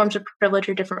different forms of privilege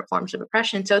or different forms of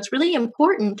oppression. So it's really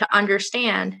important to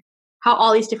understand how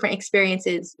all these different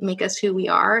experiences make us who we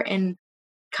are and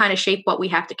kind of shape what we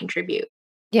have to contribute.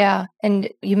 Yeah. And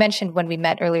you mentioned when we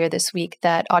met earlier this week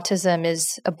that autism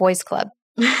is a boys' club.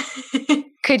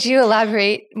 Could you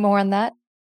elaborate more on that?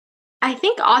 I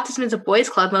think autism is a boys'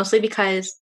 club mostly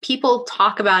because people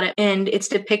talk about it and it's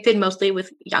depicted mostly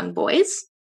with young boys.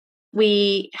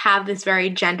 We have this very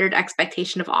gendered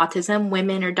expectation of autism.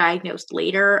 Women are diagnosed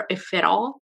later, if at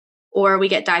all, or we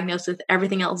get diagnosed with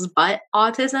everything else but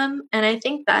autism. And I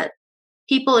think that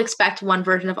people expect one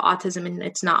version of autism, and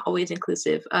it's not always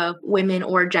inclusive of women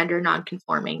or gender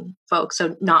nonconforming folks,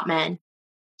 so not men.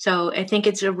 So I think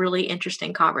it's a really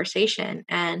interesting conversation.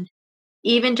 And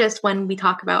even just when we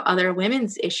talk about other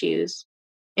women's issues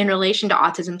in relation to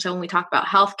autism, so when we talk about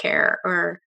healthcare,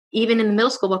 or even in the middle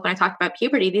school book when I talk about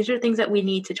puberty, these are things that we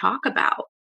need to talk about.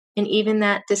 And even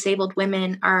that disabled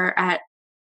women are at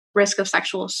risk of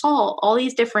sexual assault, all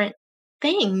these different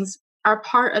things are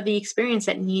part of the experience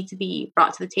that need to be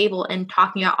brought to the table. And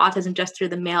talking about autism just through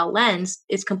the male lens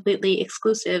is completely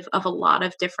exclusive of a lot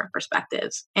of different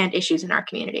perspectives and issues in our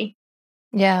community.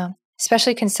 Yeah,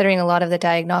 especially considering a lot of the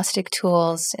diagnostic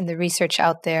tools and the research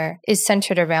out there is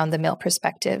centered around the male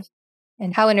perspective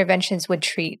and how interventions would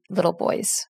treat little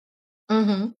boys.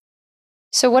 Mm-hmm.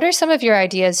 So what are some of your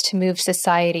ideas to move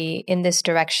society in this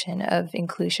direction of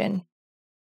inclusion?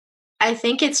 I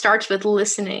think it starts with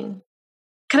listening.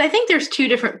 Because I think there's two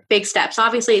different big steps.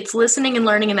 Obviously, it's listening and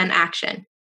learning and then action.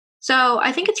 So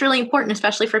I think it's really important,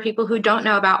 especially for people who don't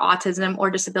know about autism or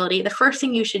disability. The first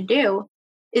thing you should do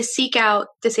is seek out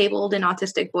disabled and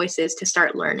autistic voices to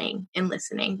start learning and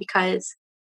listening, because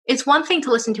it's one thing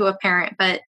to listen to a parent,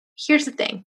 but here's the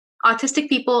thing. Autistic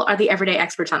people are the everyday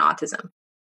experts on autism.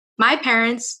 My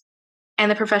parents and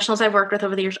the professionals I've worked with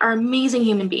over the years are amazing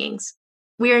human beings.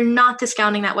 We are not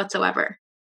discounting that whatsoever.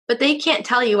 But they can't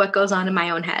tell you what goes on in my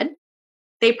own head.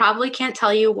 They probably can't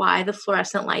tell you why the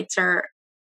fluorescent lights are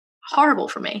horrible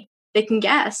for me. They can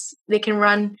guess. They can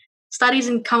run studies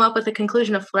and come up with a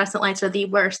conclusion of fluorescent lights are the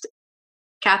worst,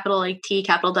 capital T,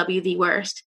 capital W, the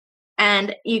worst.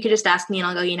 And you could just ask me and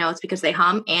I'll go, it's because they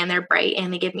hum and they're bright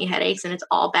and they give me headaches and it's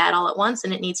all bad all at once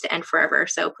and it needs to end forever.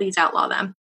 So please outlaw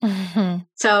them. Mm-hmm.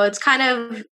 So it's kind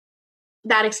of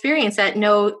that experience that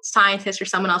no scientist or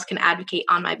someone else can advocate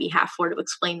on my behalf for to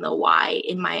explain the why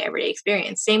in my everyday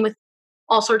experience. Same with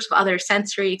all sorts of other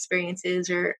sensory experiences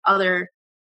or other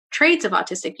traits of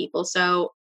autistic people.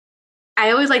 So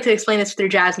I always like to explain this through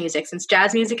jazz music, since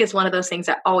jazz music is one of those things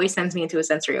that always sends me into a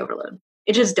sensory overload.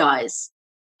 It just does.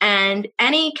 And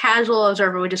any casual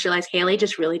observer would just realize Haley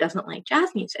just really doesn't like jazz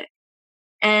music.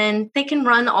 And they can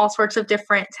run all sorts of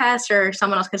different tests, or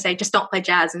someone else can say, just don't play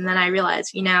jazz. And then I realize,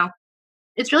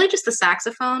 it's really just the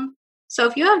saxophone. So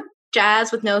if you have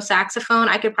jazz with no saxophone,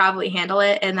 I could probably handle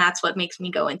it. And that's what makes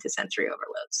me go into sensory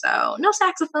overload. So no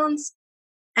saxophones.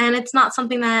 And it's not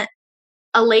something that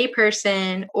a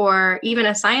layperson or even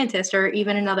a scientist or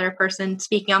even another person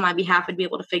speaking on my behalf would be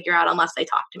able to figure out unless they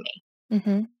talk to me.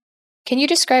 Mm-hmm. Can you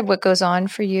describe what goes on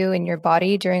for you in your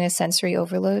body during a sensory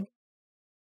overload?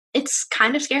 It's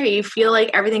kind of scary. You feel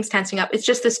like everything's tensing up. It's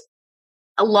just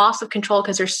a loss of control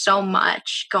because there's so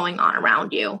much going on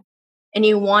around you and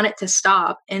you want it to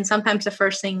stop. And sometimes the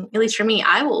first thing, at least for me,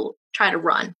 I will try to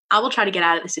run. I will try to get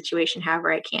out of the situation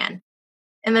however I can.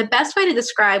 And the best way to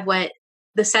describe what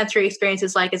the sensory experience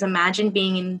is like is imagine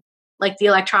being in like the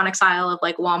electronics aisle of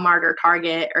like Walmart or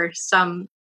Target or some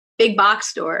big box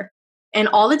store, and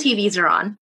all the TVs are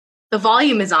on, the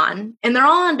volume is on, and they're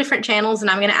all on different channels.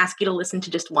 And I'm going to ask you to listen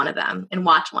to just one of them and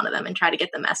watch one of them and try to get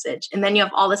the message. And then you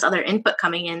have all this other input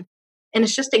coming in, and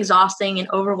it's just exhausting and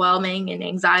overwhelming and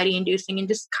anxiety inducing and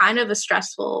just kind of a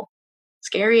stressful,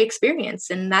 scary experience.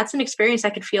 And that's an experience I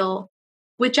could feel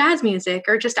with jazz music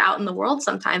or just out in the world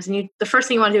sometimes. And the first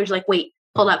thing you want to do is like, wait,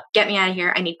 hold up, get me out of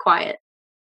here. I need quiet.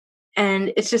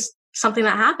 And it's just something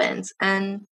that happens.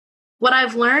 And what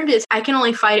I've learned is I can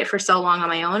only fight it for so long on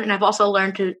my own. And I've also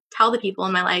learned to tell the people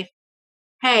in my life,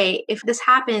 hey, if this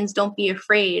happens, don't be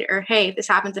afraid. Or, hey, if this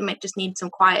happens, I might just need some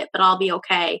quiet, but I'll be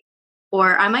okay.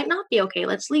 Or I might not be okay.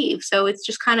 Let's leave. So it's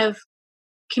just kind of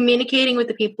communicating with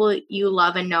the people you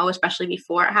love and know, especially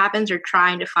before it happens, or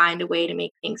trying to find a way to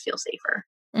make things feel safer.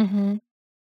 Mm-hmm.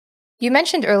 You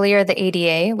mentioned earlier the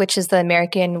ADA, which is the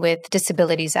American with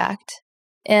Disabilities Act.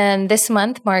 And this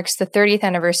month marks the 30th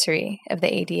anniversary of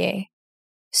the ADA.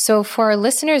 So for our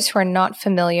listeners who are not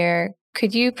familiar,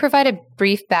 could you provide a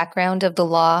brief background of the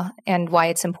law and why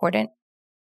it's important?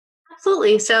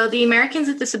 Absolutely. So the Americans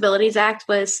with Disabilities Act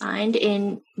was signed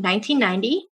in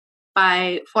 1990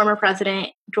 by former President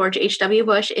George H.W.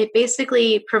 Bush. It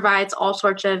basically provides all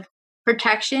sorts of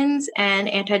protections and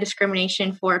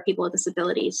anti-discrimination for people with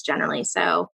disabilities generally.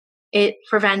 So it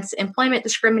prevents employment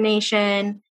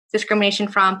discrimination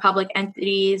from public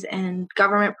entities and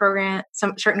government programs,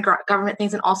 some certain government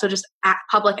things, and also just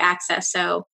public access.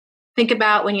 So think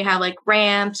about when you have like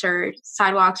ramps or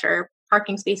sidewalks or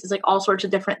parking spaces, like all sorts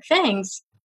of different things,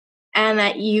 and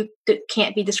that you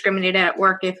can't be discriminated at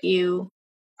work if you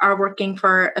are working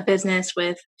for a business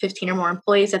with 15 or more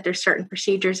employees, that there's certain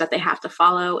procedures that they have to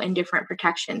follow and different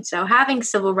protections. So having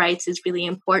civil rights is really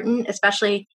important,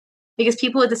 especially because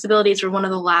people with disabilities were one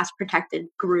of the last protected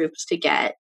groups to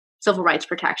get civil rights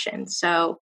protection.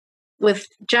 So with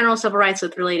general civil rights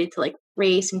with related to like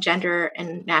race and gender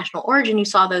and national origin, you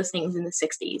saw those things in the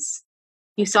 60s.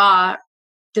 You saw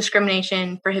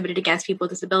discrimination prohibited against people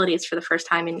with disabilities for the first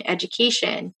time in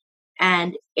education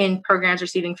and in programs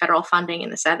receiving federal funding in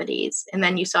the 70s. And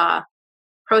then you saw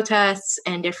protests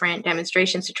and different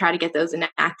demonstrations to try to get those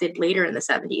enacted later in the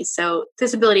 70s. So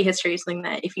disability history is something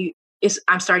that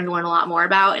I'm starting to learn a lot more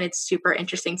about, and it's super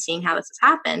interesting seeing how this has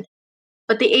happened.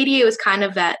 But the ADA was kind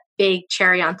of that big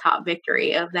cherry on top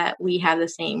victory of that we have the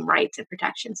same rights and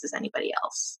protections as anybody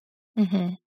else.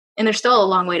 Mm-hmm. And there's still a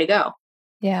long way to go.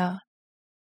 Yeah.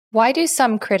 Why do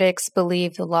some critics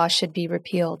believe the law should be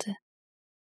repealed?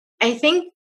 I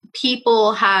think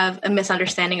people have a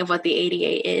misunderstanding of what the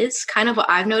ADA is. Kind of what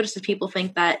I've noticed is people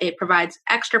think that it provides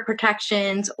extra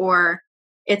protections or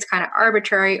it's kind of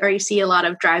arbitrary, or you see a lot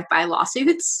of drive-by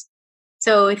lawsuits.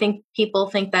 So I think people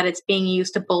think that it's being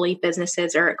used to bully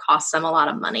businesses or it costs them a lot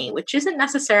of money, which isn't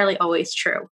necessarily always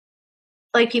true.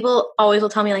 Like people always will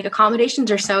tell me like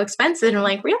accommodations are so expensive. And I'm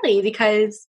like, really?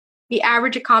 Because the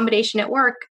average accommodation at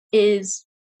work is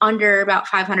under about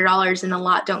 $500 and a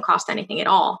lot don't cost anything at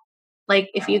all. Like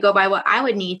if you go by what I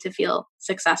would need to feel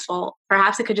successful,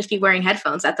 perhaps it could just be wearing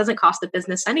headphones. That doesn't cost the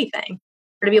business anything.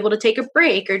 Or to be able to take a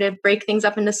break or to break things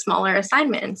up into smaller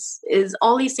assignments is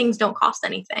all these things don't cost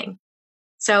anything.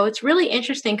 So it's really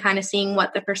interesting kind of seeing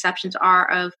what the perceptions are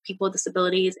of people with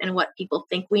disabilities and what people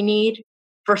think we need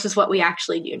versus what we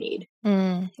actually do need.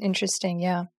 Interesting.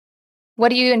 Yeah. What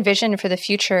do you envision for the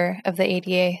future of the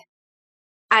ADA?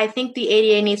 I think the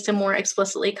ADA needs to more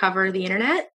explicitly cover the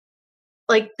internet.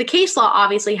 Like the case law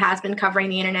obviously has been covering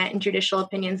the internet and judicial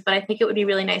opinions, but I think it would be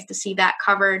really nice to see that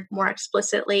covered more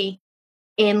explicitly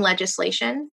in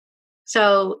legislation.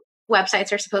 So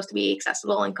websites are supposed to be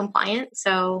accessible and compliant.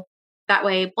 So that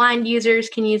way blind users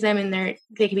can use them and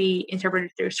they can be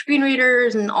interpreted through screen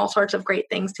readers and all sorts of great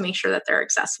things to make sure that they're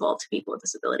accessible to people with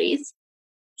disabilities.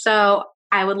 So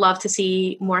I would love to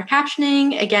see more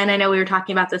captioning. Again, I know we were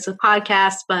talking about this with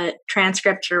podcasts, but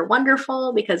transcripts are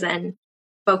wonderful because then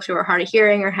folks who are hard of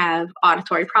hearing or have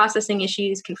auditory processing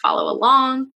issues can follow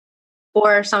along.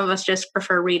 Or some of us just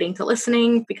prefer reading to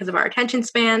listening because of our attention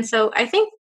span. So I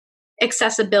think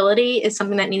accessibility is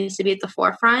something that needs to be at the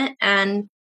forefront. And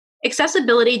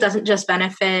accessibility doesn't just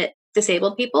benefit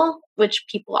disabled people, which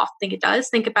people often think it does.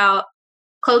 Think about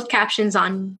closed captions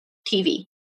on TV.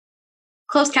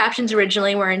 Closed captions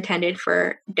originally were intended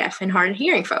for deaf and hard of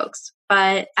hearing folks.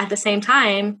 But at the same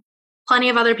time, plenty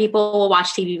of other people will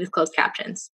watch TV with closed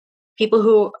captions. People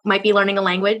who might be learning a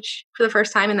language for the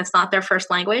first time and that's not their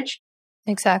first language.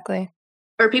 Exactly.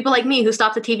 Or people like me who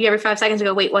stop the TV every 5 seconds and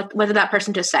go, wait, what did that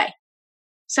person just say?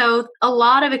 So a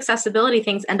lot of accessibility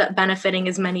things end up benefiting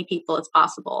as many people as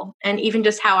possible. And even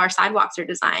just how our sidewalks are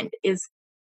designed is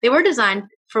they were designed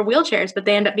for wheelchairs, but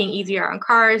they end up being easier on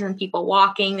cars and people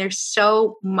walking. There's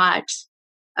so much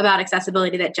about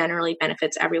accessibility that generally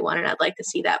benefits everyone. And I'd like to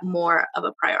see that more of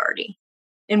a priority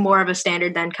and more of a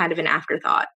standard than kind of an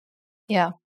afterthought.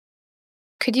 Yeah.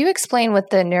 Could you explain what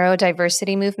the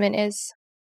neurodiversity movement is?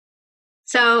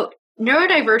 So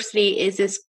neurodiversity is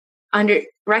this under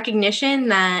recognition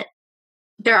that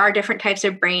there are different types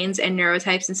of brains and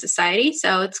neurotypes in society.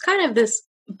 So it's kind of this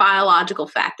biological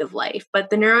fact of life. But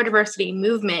the neurodiversity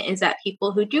movement is that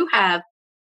people who do have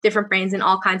different brains and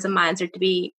all kinds of minds are to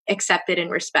be accepted and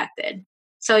respected.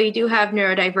 So you do have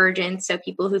neurodivergence, so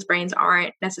people whose brains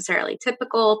aren't necessarily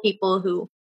typical, people who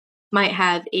might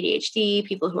have ADHD,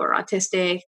 people who are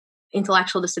autistic,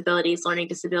 intellectual disabilities, learning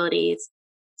disabilities,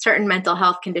 certain mental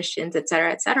health conditions, et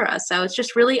cetera, et cetera. So it's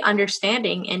just really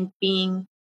understanding and being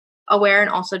aware and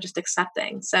also just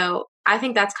accepting. So I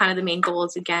think that's kind of the main goal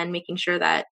is, again, making sure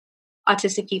that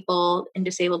autistic people and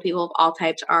disabled people of all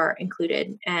types are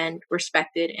included and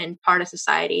respected and part of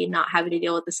society, not having to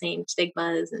deal with the same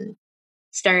stigmas and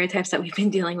stereotypes that we've been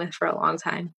dealing with for a long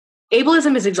time.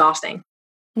 Ableism is exhausting.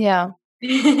 Yeah.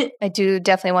 I do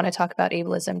definitely want to talk about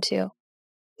ableism too.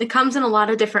 It comes in a lot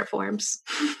of different forms.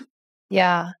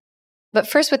 Yeah. But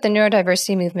first, with the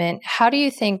neurodiversity movement, how do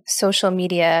you think social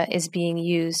media is being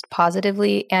used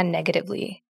positively and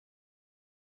negatively?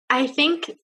 I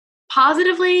think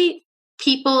positively,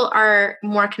 people are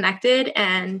more connected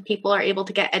and people are able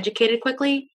to get educated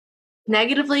quickly.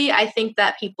 Negatively, I think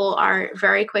that people are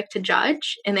very quick to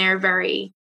judge and they're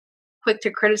very quick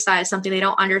to criticize something they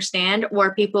don't understand,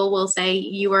 or people will say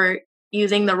you are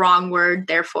using the wrong word,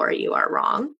 therefore you are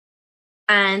wrong.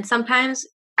 And sometimes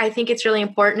I think it's really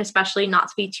important, especially not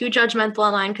to be too judgmental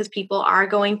online because people are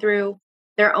going through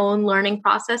their own learning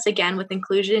process. Again, with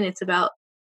inclusion, it's about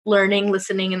learning,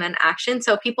 listening, and then action.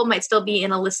 So people might still be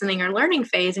in a listening or learning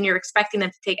phase and you're expecting them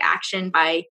to take action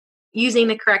by using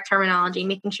the correct terminology,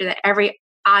 making sure that every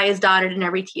I is dotted and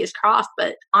every T is crossed.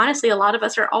 But honestly, a lot of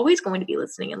us are always going to be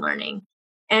listening and learning.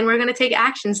 And we're going to take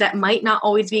actions that might not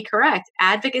always be correct.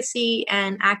 Advocacy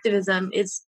and activism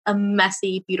is a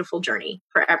messy, beautiful journey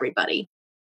for everybody.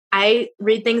 I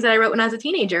read things that I wrote when I was a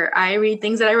teenager. I read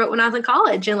things that I wrote when I was in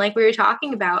college. And like we were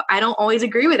talking about, I don't always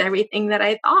agree with everything that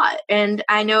I thought. And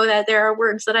I know that there are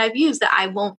words that I've used that I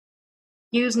won't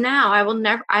use now.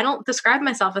 I don't describe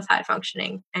myself as high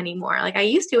functioning anymore. Like I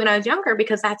used to when I was younger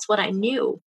because that's what I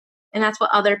knew. And that's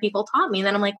what other people taught me. And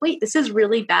then I'm like, wait, this is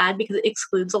really bad because it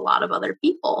excludes a lot of other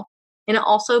people. And it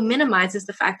also minimizes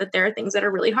the fact that there are things that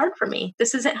are really hard for me.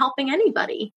 This isn't helping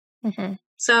anybody. Mm-hmm.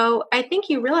 So I think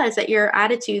you realize that your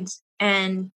attitudes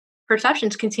and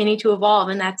perceptions continue to evolve,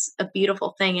 and that's a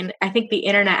beautiful thing. And I think the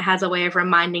internet has a way of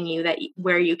reminding you that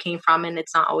where you came from, and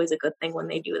it's not always a good thing when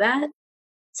they do that.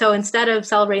 So instead of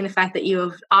celebrating the fact that you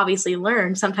have obviously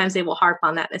learned, sometimes they will harp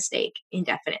on that mistake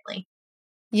indefinitely.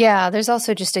 Yeah, there's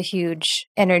also just a huge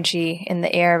energy in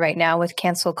the air right now with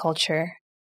cancel culture.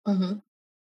 Mm-hmm.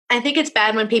 I think it's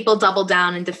bad when people double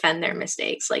down and defend their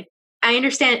mistakes. Like I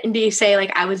understand. And do you say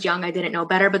like, I was young, I didn't know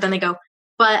better, but then they go,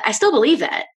 but I still believe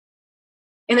that.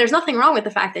 And there's nothing wrong with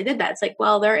the fact they did that. It's like,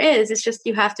 well, there is. It's just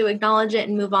you have to acknowledge it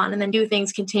and move on and then do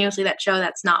things continuously that show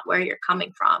that's not where you're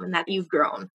coming from and that you've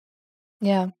grown.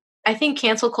 Yeah. I think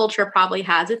cancel culture probably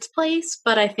has its place,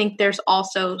 but I think there's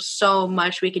also so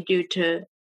much we could do to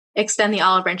extend the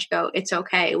olive branch and go, it's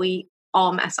okay. We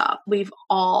all mess up. We've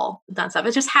all done stuff.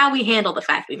 It's just how we handle the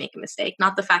fact we make a mistake,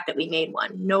 not the fact that we made one.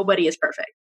 Nobody is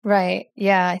perfect. Right.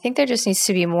 Yeah. I think there just needs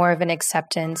to be more of an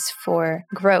acceptance for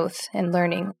growth and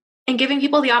learning. And giving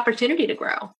people the opportunity to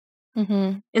grow.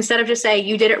 Mm-hmm. Instead of just saying,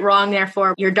 you did it wrong,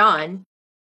 therefore you're done,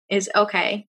 is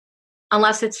okay.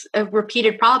 Unless it's a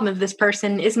repeated problem if this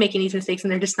person is making these mistakes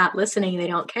and they're just not listening, they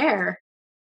don't care.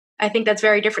 I think that's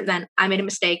very different than, I made a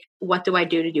mistake. What do I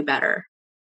do to do better?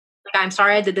 Like, I'm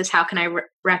sorry I did this. How can I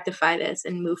rectify this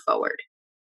and move forward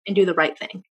and do the right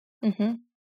thing? Mm-hmm.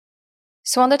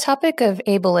 So on the topic of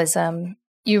ableism,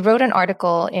 you wrote an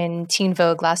article in Teen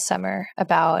Vogue last summer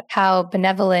about how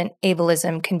benevolent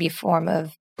ableism can be a form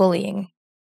of bullying.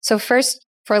 So first,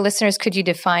 for our listeners, could you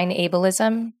define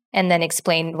ableism and then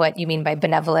explain what you mean by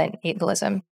benevolent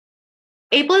ableism?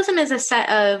 Ableism is a set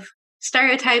of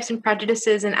stereotypes and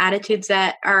prejudices and attitudes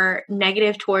that are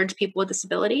negative towards people with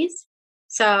disabilities.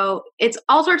 So it's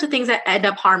all sorts of things that end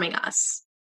up harming us.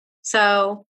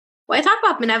 So when I talk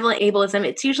about benevolent ableism,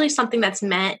 it's usually something that's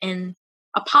meant in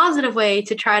a positive way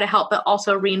to try to help, but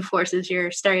also reinforces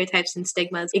your stereotypes and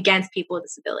stigmas against people with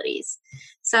disabilities.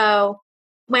 So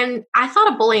when I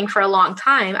thought of bullying for a long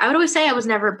time, I would always say I was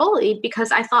never bullied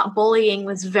because I thought bullying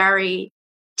was very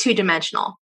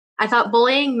two-dimensional. I thought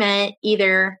bullying meant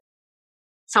either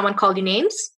someone called you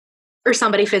names or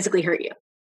somebody physically hurt you.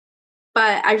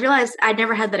 But I realized I'd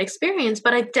never had that experience,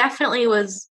 but I definitely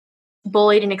was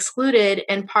bullied and excluded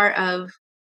and part of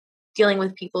dealing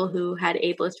with people who had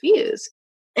ableist views.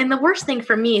 And the worst thing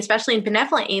for me, especially in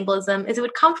benevolent ableism, is it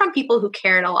would come from people who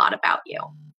cared a lot about you.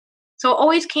 So it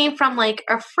always came from like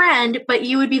a friend, but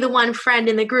you would be the one friend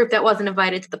in the group that wasn't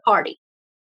invited to the party.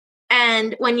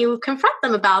 And when you confront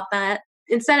them about that,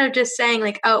 instead of just saying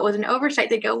like, oh, it was an oversight,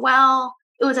 they go, well,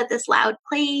 it was at this loud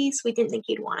place. We didn't think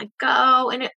you'd want to go.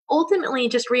 And it ultimately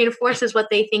just reinforces what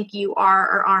they think you are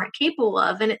or aren't capable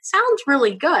of. And it sounds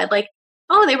really good. Like,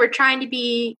 oh, they were trying to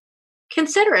be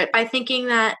considerate by thinking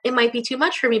that it might be too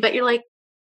much for me. But you're like,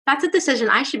 that's a decision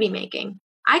I should be making.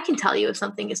 I can tell you if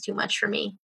something is too much for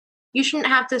me. You shouldn't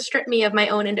have to strip me of my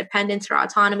own independence or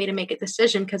autonomy to make a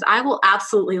decision because I will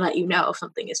absolutely let you know if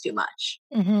something is too much.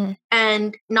 Mm-hmm.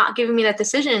 And not giving me that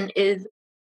decision is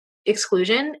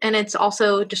exclusion. And it's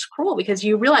also just cruel because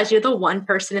you realize you're the one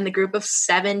person in the group of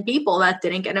 7 people that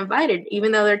didn't get invited,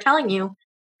 even though they're telling you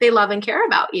they love and care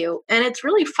about you. And it's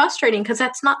really frustrating because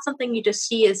that's not something you just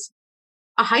see as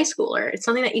a high schooler. It's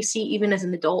something that you see even as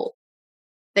an adult.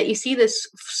 That you see this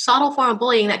subtle form of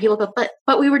bullying that people go,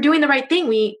 but we were doing the right thing.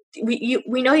 We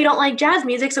know you don't like jazz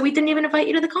music, so we didn't even invite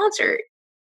you to the concert.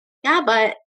 Yeah,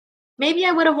 but maybe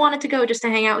I would have wanted to go just to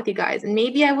hang out with you guys, and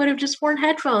maybe I would have just worn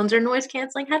headphones or noise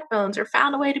canceling headphones, or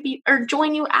found a way to be or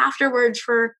join you afterwards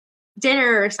for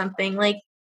dinner or something. Like,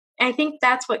 I think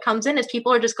that's what comes in is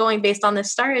people are just going based on this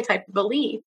stereotype of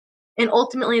belief, and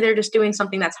ultimately they're just doing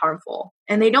something that's harmful,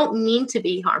 and they don't mean to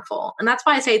be harmful, and that's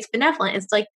why I say it's benevolent.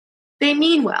 It's like, they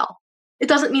mean well. It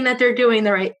doesn't mean that they're doing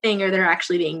the right thing or they're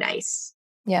actually being nice.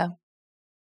 Yeah.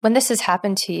 When this has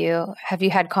happened to you, have you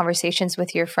had conversations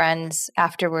with your friends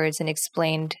afterwards and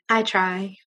explained? I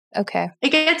try. Okay.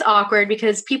 It gets awkward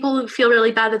because people feel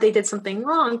really bad that they did something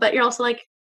wrong, but you're also like,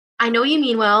 I know you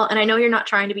mean well, and I know you're not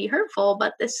trying to be hurtful,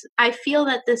 but I feel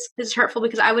that this is hurtful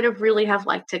because I would have really have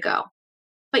liked to go.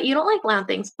 But you don't like loud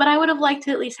things, but I would have liked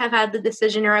to at least have had the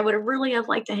decision, or I would have really have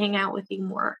liked to hang out with you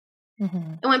more. Mm-hmm.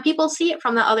 And when people see it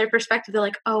from the other perspective, they're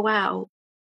like, oh, wow,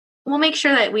 we'll make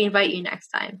sure that we invite you next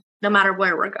time, no matter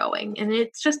where we're going. And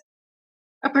it's just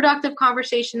a productive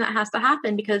conversation that has to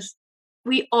happen because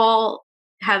we all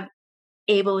have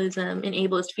ableism and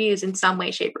ableist views in some way,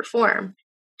 shape, or form.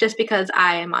 Just because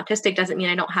I am autistic doesn't mean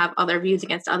I don't have other views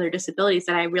against other disabilities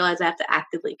that I realize I have to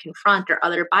actively confront, or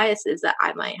other biases that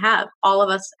I might have. All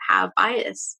of us have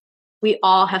bias. We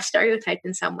all have stereotyped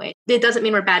in some way. It doesn't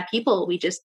mean we're bad people. We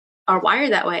just are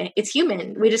wired that way. It's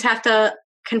human. We just have to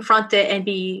confront it and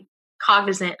be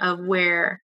cognizant of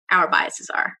where our biases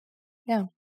are. Yeah.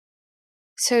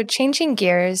 So changing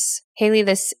gears, Haley,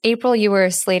 this April you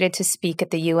were slated to speak at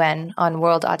the UN on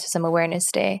World Autism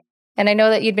Awareness Day. And I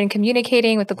know that you'd been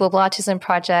communicating with the Global Autism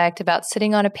Project about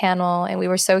sitting on a panel, and we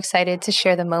were so excited to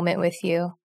share the moment with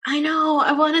you. I know.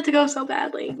 I wanted to go so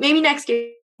badly. Maybe next year.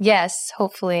 Yes,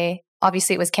 hopefully.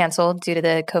 Obviously, it was canceled due to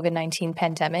the COVID-19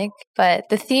 pandemic, but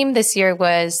the theme this year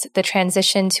was the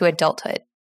transition to adulthood.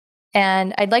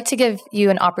 And I'd like to give you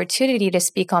an opportunity to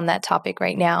speak on that topic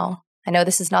right now. I know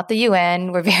this is not the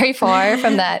UN. We're very far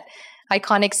from that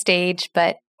iconic stage,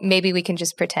 but maybe we can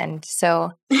just pretend.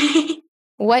 So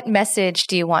what message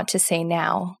do you want to say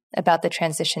now about the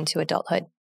transition to adulthood?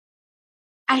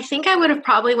 I think I would have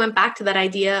probably went back to that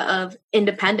idea of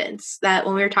independence, that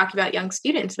when we were talking about young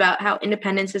students, about how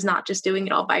independence is not just doing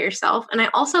it all by yourself. And I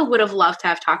also would have loved to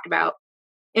have talked about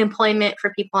employment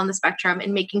for people on the spectrum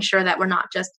and making sure that we're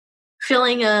not just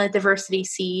filling a diversity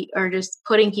seat or just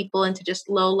putting people into just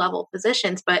low level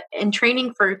positions, but in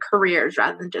training for careers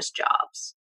rather than just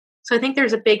jobs. So I think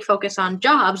there's a big focus on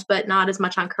jobs, but not as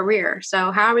much on career.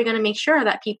 So how are we going to make sure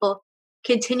that people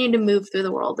continue to move through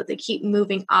the world, that they keep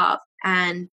moving up,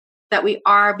 and that we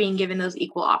are being given those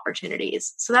equal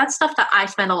opportunities? So that's stuff that I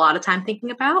spend a lot of time thinking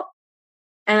about.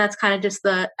 And that's kind of just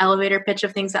the elevator pitch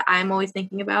of things that I'm always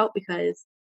thinking about, because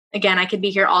again, I could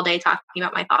be here all day talking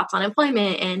about my thoughts on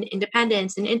employment and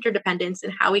independence and interdependence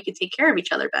and how we could take care of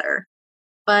each other better.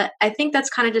 But I think that's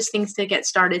kind of just things to get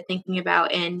started thinking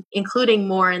about and including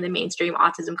more in the mainstream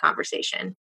autism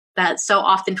conversation that so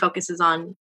often focuses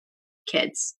on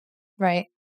kids. Right.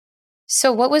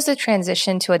 So what was the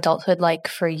transition to adulthood like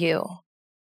for you?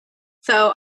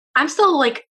 So I'm still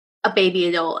like a baby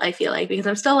adult, I feel like, because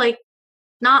I'm still like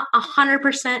not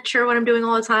 100% sure what I'm doing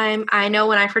all the time. I know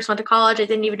when I first went to college, I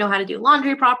didn't even know how to do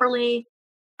laundry properly.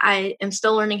 I am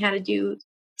still learning how to do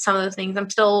some of those things. I'm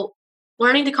still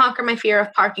learning to conquer my fear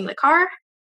of parking the car.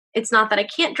 It's not that I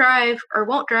can't drive or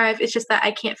won't drive. It's just that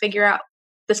I can't figure out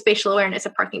the spatial awareness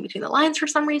of parking between the lines for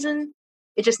some reason.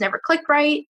 It just never clicked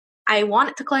right. I want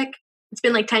it to click. It's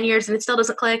been like 10 years and it still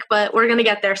doesn't click, but we're going to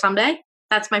get there someday.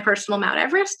 That's my personal Mount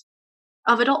Everest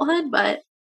of adulthood. But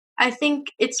I think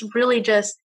it's really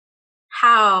just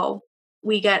how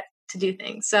we get to do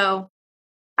things. So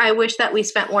I wish that we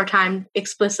spent more time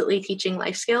explicitly teaching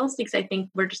life skills, because I think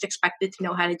we're just expected to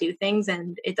know how to do things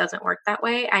and it doesn't work that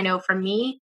way. I know for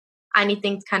me, I need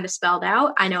things kind of spelled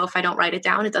out. I know if I don't write it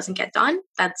down, it doesn't get done.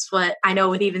 That's what I know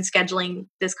with even scheduling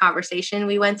this conversation.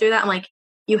 We went through that. I'm like,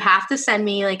 you have to send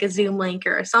me like a Zoom link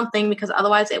or something, because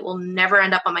otherwise it will never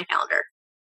end up on my calendar.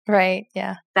 Right.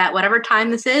 Yeah. That whatever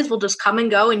time this is will just come and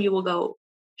go and you will go,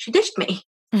 she ditched me.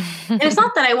 And it's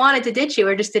not that I wanted to ditch you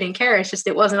or just didn't care. It's just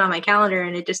it wasn't on my calendar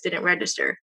and it just didn't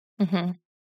register. Mm-hmm.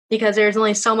 Because there's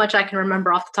only so much I can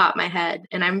remember off the top of my head.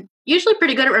 And I'm usually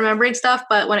pretty good at remembering stuff,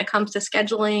 but when it comes to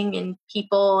scheduling and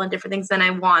people and different things, then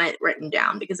I want it written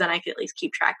down, because then I can at least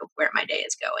keep track of where my day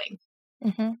is going.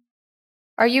 Mm-hmm.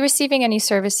 Are you receiving any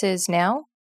services now?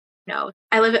 No,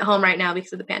 I live at home right now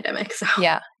because of the pandemic. So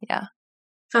Yeah.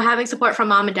 So having support from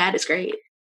mom and dad is great.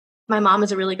 My mom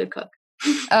is a really good cook.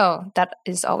 Oh, that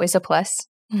is always a plus.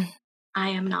 I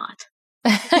am not.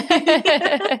 So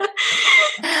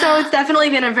it's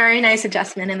definitely been a very nice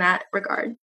adjustment in that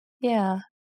regard. Yeah.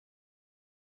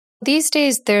 These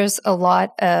days, there's a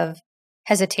lot of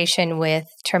hesitation with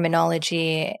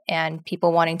terminology and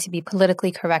people wanting to be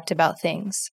politically correct about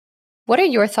things. What are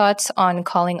your thoughts on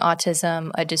calling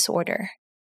autism a disorder?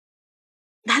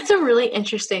 That's a really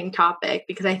interesting topic,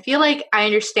 because I feel like I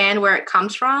understand where it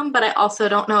comes from, but I also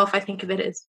don't know if I think of it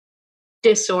as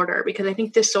disorder, because I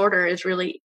think disorder is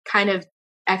really kind of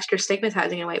extra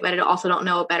stigmatizing in a way, but I also don't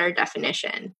know a better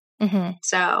definition. Mm-hmm.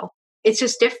 So it's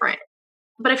just different.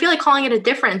 But I feel like calling it a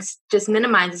difference just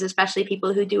minimizes, especially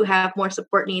people who do have more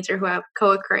support needs or who have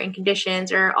co-occurring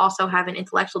conditions or also have an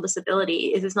intellectual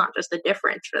disability. It's not just a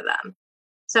difference for them.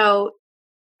 So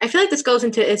I feel like this goes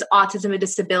into, is autism a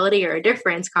disability or a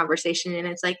difference conversation? And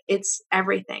it's like, it's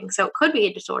everything. So it could be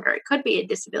a disorder. It could be a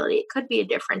disability. It could be a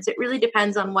difference. It really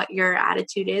depends on what your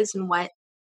attitude is and what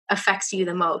affects you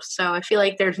the most. So I feel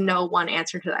like there's no one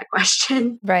answer to that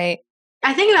question. Right.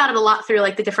 I think about it a lot through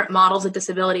like the different models of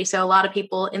disability. So a lot of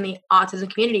people in the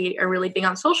autism community are really big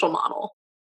on social model.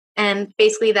 And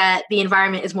basically that the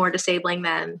environment is more disabling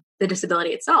than the disability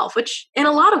itself, which in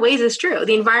a lot of ways is true.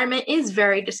 The environment is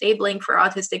very disabling for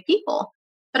autistic people.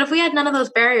 But if we had none of those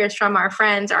barriers from our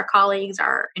friends, our colleagues,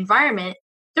 our environment,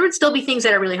 there would still be things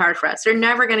that are really hard for us. They're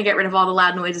never going to get rid of all the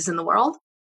loud noises in the world.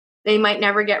 They might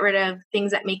never get rid of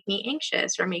things that make me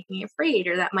anxious or make me afraid,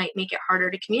 or that might make it harder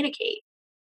to communicate.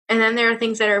 And then there are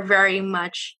things that are very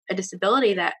much a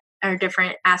disability that are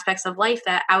different aspects of life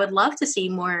that I would love to see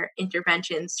more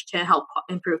interventions to help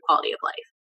improve quality of life.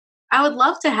 I would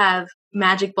love to have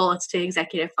magic bullets to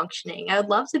executive functioning. I would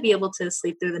love to be able to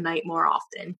sleep through the night more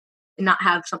often and not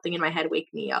have something in my head wake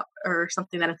me up, or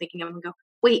something that I'm thinking of and go,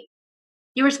 wait,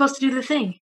 you were supposed to do the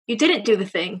thing. You didn't do the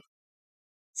thing.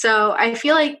 So I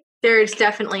feel like there's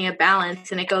definitely a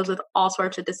balance, and it goes with all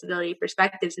sorts of disability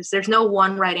perspectives. Is there's no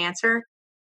one right answer,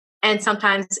 and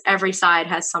sometimes every side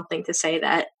has something to say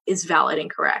that is valid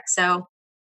and correct. So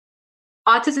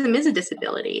autism is a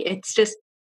disability. It's just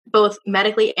both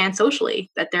medically and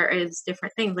socially that there is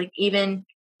different things. Like even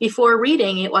before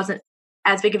reading, it wasn't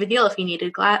as big of a deal if you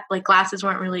needed glasses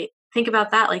weren't really, think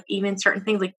about that. Like even certain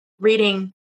things like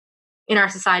reading in our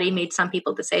society made some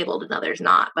people disabled and others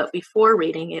not. But before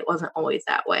reading, it wasn't always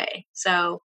that way.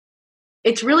 So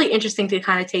it's really interesting to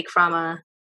kind of take from a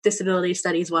disability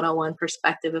studies 101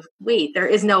 perspective of, wait, there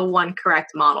is no one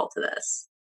correct model to this.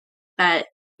 That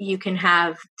you can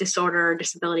have disorder or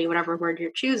disability, whatever word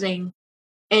you're choosing,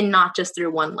 and not just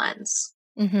through one lens.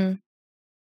 Mm-hmm.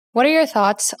 What are your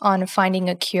thoughts on finding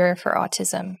a cure for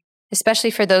autism,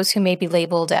 especially for those who may be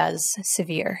labeled as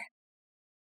severe?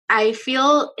 I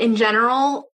feel in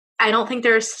general, I don't think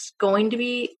there's going to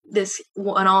be this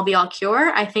one all be all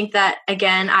cure. I think that,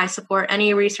 again, I support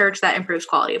any research that improves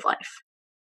quality of life.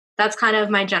 That's kind of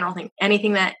my general thing.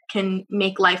 Anything that can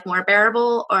make life more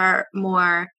bearable or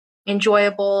more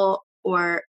enjoyable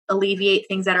or alleviate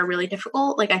things that are really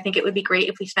difficult. Like, I think it would be great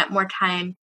if we spent more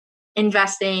time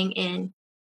investing in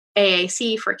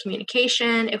AAC for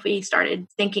communication, if we started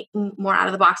thinking more out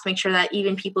of the box to make sure that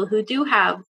even people who do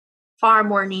have far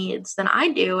more needs than I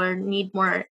do or need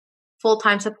more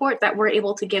full-time support, that we're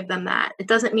able to give them that. It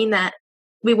doesn't mean that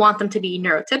we want them to be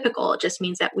neurotypical. It just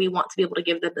means that we want to be able to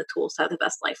give them the tools to have the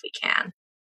best life we can.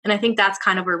 And I think that's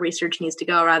kind of where research needs to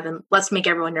go, rather than let's make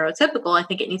everyone neurotypical. I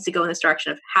think it needs to go in this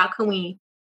direction of how can we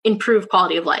improve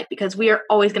quality of life, because we are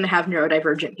always going to have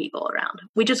neurodivergent people around.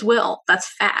 We just will. That's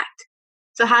fact.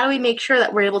 So how do we make sure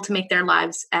that we're able to make their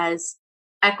lives as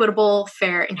equitable,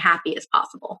 fair, and happy as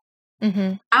possible?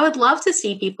 Mm-hmm. I would love to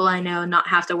see people I know not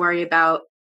have to worry about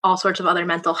all sorts of other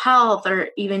mental health or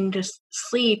even just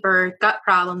sleep or gut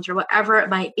problems or whatever it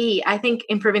might be. I think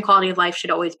improving quality of life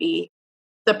should always be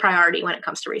the priority when it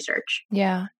comes to research.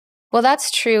 Yeah. Well,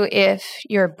 that's true if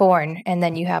you're born and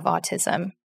then you have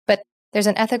autism. But there's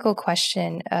an ethical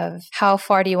question of how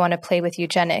far do you want to play with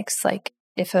eugenics? Like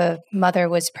if a mother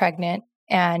was pregnant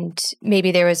and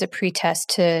maybe there was a pretest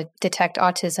to detect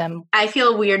autism. I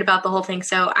feel weird about the whole thing.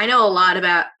 So I know a lot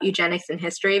about eugenics and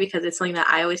history because it's something that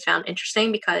I always found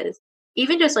interesting, because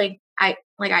even just I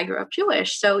grew up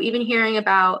Jewish. So even hearing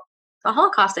about the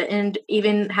Holocaust and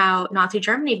even how Nazi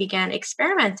Germany began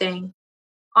experimenting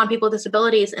on people with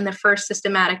disabilities, and the first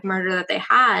systematic murder that they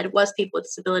had was people with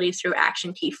disabilities through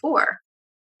Action T4.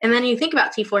 And then you think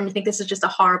about T4 and you think this is just a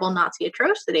horrible Nazi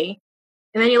atrocity.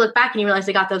 And then you look back and you realize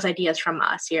they got those ideas from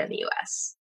us here in the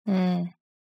US.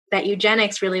 That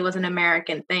eugenics really was an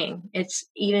American thing. It's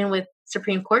even with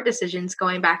Supreme Court decisions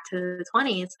going back to the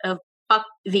 20s of Buck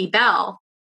v. Bell,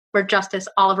 where Justice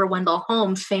Oliver Wendell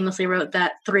Holmes famously wrote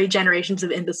that 3 generations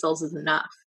of imbeciles is enough.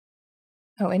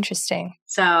 Oh, interesting.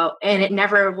 So, and it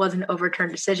never was an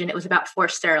overturned decision. It was about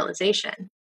forced sterilization.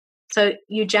 So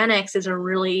eugenics is a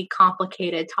really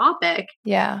complicated topic.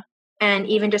 Yeah. And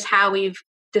even just how we've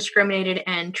discriminated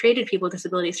and treated people with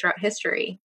disabilities throughout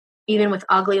history, even with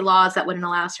ugly laws that wouldn't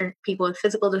allow certain people with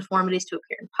physical deformities to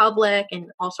appear in public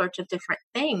and all sorts of different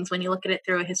things. When you look at it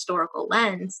through a historical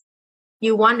lens,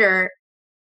 you wonder,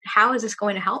 how is this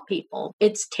going to help people?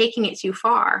 It's taking it too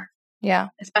far. Yeah.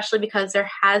 Especially because there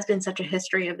has been such a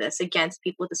history of this against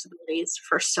people with disabilities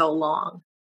for so long.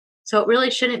 So it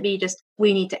really shouldn't be just,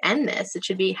 we need to end this. It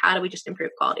should be, how do we just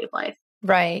improve quality of life?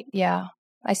 Right. Yeah.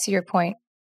 I see your point.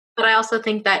 But I also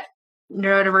think that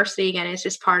neurodiversity, again, is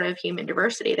just part of human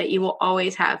diversity, that you will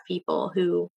always have people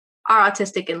who are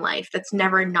autistic in life. That's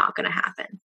never not going to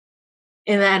happen.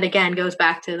 And that, again, goes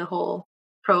back to the whole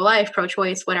pro-life,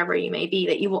 pro-choice, whatever you may be,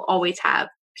 that you will always have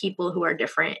people who are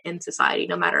different in society,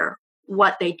 no matter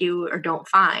what they do or don't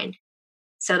find.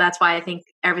 So that's why I think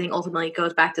everything ultimately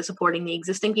goes back to supporting the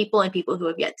existing people and people who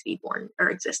have yet to be born or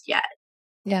exist yet.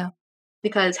 Yeah.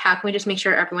 Because how can we just make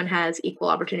sure everyone has equal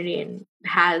opportunity and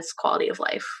has quality of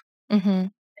life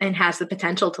and has the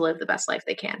potential to live the best life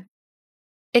they can?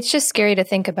 It's just scary to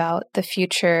think about the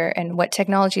future and what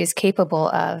technology is capable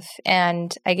of.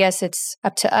 And I guess it's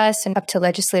up to us and up to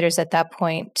legislators at that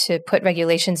point to put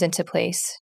regulations into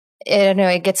place. I don't know,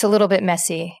 it gets a little bit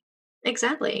messy.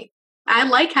 Exactly. I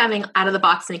like having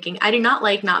out-of-the-box thinking. I do not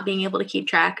like not being able to keep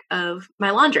track of my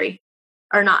laundry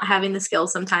or not having the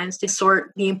skills sometimes to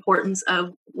sort the importance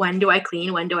of when do I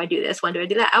clean, when do I do this, when do I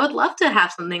do that. I would love to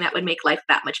have something that would make life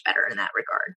that much better in that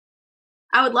regard.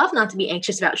 I would love not to be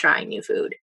anxious about trying new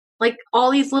food. Like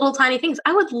all these little tiny things.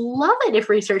 I would love it if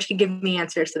research could give me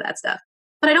answers to that stuff.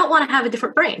 But I don't want to have a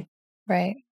different brain.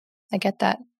 Right. I get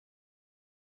that.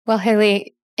 Well,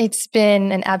 Haley, It's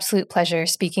been an absolute pleasure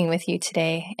speaking with you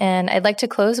today. And I'd like to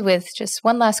close with just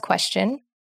one last question.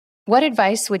 What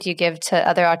advice would you give to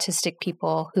other autistic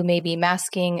people who may be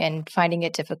masking and finding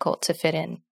it difficult to fit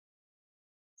in?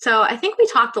 So I think we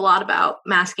talked a lot about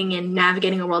masking and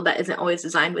navigating a world that isn't always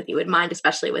designed with you in mind,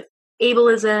 especially with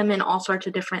ableism and all sorts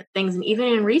of different things, and even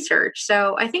in research.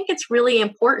 So I think it's really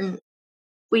important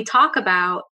we talk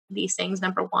about these things,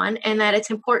 number one, and that it's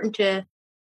important to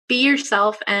be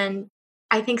yourself. And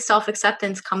I think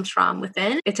self-acceptance comes from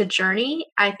within. It's a journey.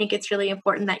 I think it's really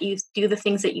important that you do the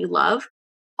things that you love.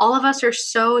 All of us are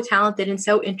so talented and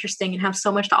so interesting and have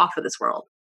so much to offer this world.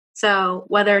 So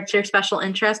whether it's your special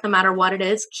interest, no matter what it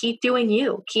is, keep doing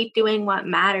you. Keep doing what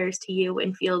matters to you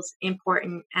and feels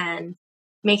important and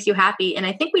makes you happy. And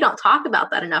I think we don't talk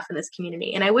about that enough in this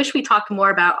community. And I wish we talked more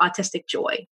about autistic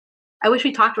joy. I wish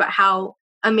we talked about how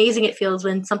amazing it feels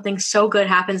when something so good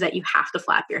happens that you have to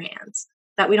flap your hands.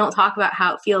 That we don't talk about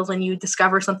how it feels when you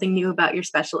discover something new about your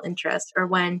special interest, or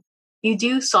when you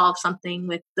do solve something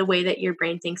with the way that your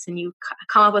brain thinks and you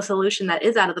come up with a solution that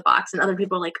is out of the box and other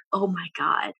people are like, oh my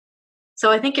God.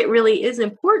 So I think it really is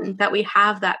important that we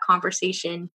have that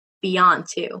conversation beyond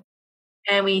too.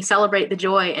 And we celebrate the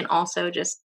joy and also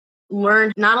just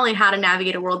learn not only how to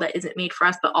navigate a world that isn't made for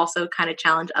us, but also kind of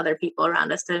challenge other people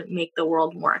around us to make the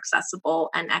world more accessible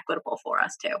and equitable for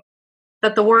us too.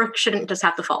 That the work shouldn't just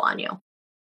have to fall on you.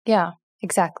 Yeah,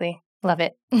 exactly. Love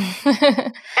it.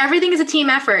 Everything is a team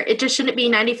effort. It just shouldn't be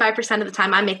 95% of the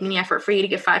time I'm making the effort for you to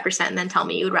give 5% and then tell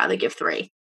me you would rather give 3%.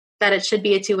 That it should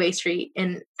be a two-way street,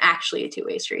 and actually a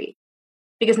two-way street.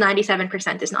 Because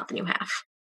 97% is not the new half.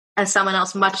 As someone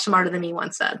else much smarter than me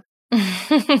once said.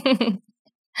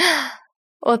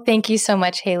 Well, thank you so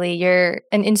much, Haley. You're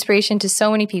an inspiration to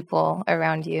so many people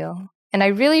around you. And I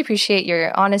really appreciate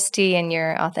your honesty and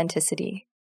your authenticity.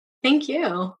 Thank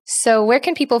you. So where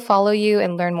can people follow you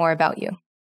and learn more about you?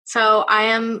 So I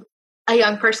am a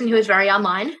young person who is very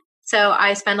online. So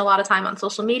I spend a lot of time on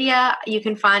social media. You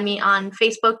can find me on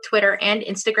Facebook, Twitter, and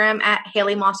Instagram at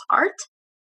Haley Moss Art,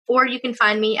 or you can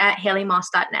find me at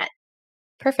haleymoss.net.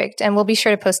 Perfect. And we'll be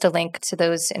sure to post a link to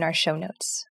those in our show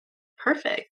notes.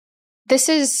 Perfect. This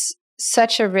is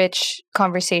such a rich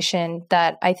conversation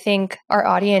that I think our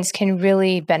audience can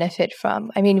really benefit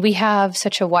from. I mean, we have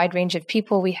such a wide range of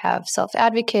people. We have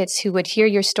self-advocates who would hear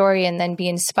your story and then be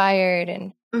inspired.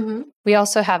 And we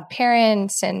also have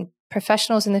parents and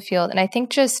professionals in the field. And I think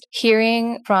just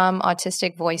hearing from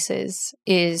autistic voices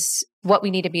is what we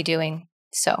need to be doing.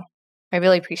 So I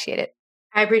really appreciate it.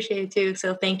 I appreciate it too.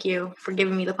 So thank you for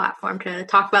giving me the platform to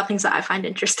talk about things that I find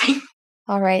interesting.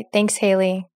 All right. Thanks,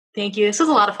 Haley. Thank you. This was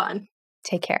a lot of fun.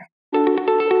 Take care.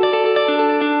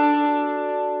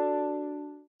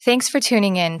 Thanks for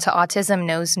tuning in to Autism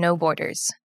Knows No Borders.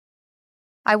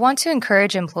 I want to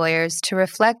encourage employers to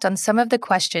reflect on some of the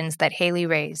questions that Haley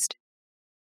raised.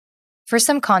 For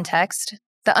some context,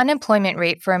 the unemployment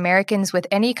rate for Americans with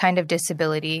any kind of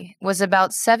disability was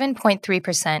about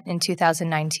 7.3% in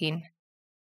 2019.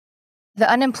 The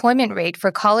unemployment rate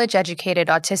for college-educated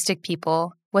autistic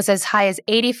people was as high as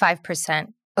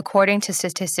 85%, according to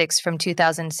statistics from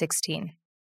 2016.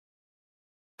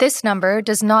 This number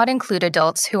does not include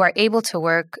adults who are able to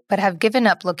work but have given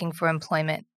up looking for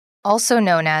employment, also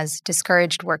known as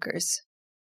discouraged workers.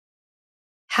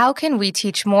 How can we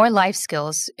teach more life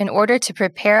skills in order to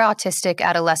prepare autistic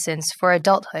adolescents for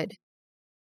adulthood?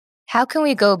 How can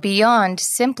we go beyond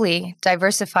simply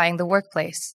diversifying the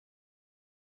workplace?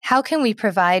 How can we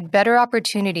provide better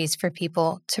opportunities for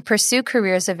people to pursue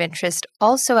careers of interest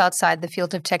also outside the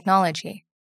field of technology?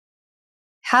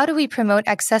 How do we promote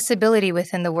accessibility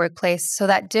within the workplace so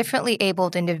that differently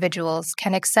abled individuals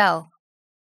can excel?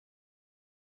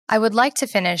 I would like to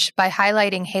finish by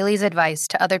highlighting Haley's advice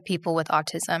to other people with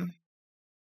autism.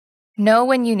 Know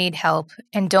when you need help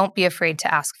and don't be afraid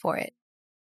to ask for it.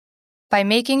 By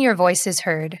making your voices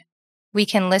heard, we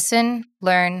can listen,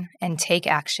 learn, and take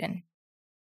action.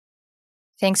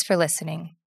 Thanks for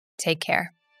listening. Take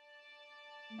care.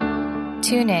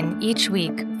 Tune in each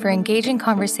week for engaging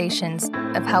conversations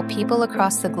of how people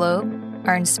across the globe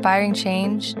are inspiring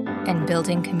change and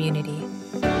building community.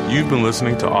 You've been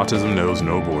listening to Autism Knows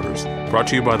No Borders, brought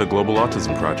to you by the Global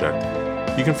Autism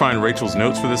Project. You can find Rachel's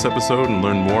notes for this episode and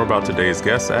learn more about today's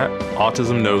guests at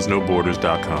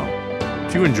autismknowsnoborders.com.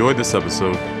 If you enjoyed this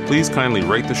episode, please kindly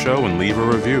rate the show and leave a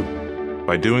review.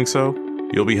 By doing so,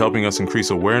 you'll be helping us increase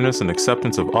awareness and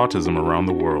acceptance of autism around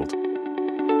the world.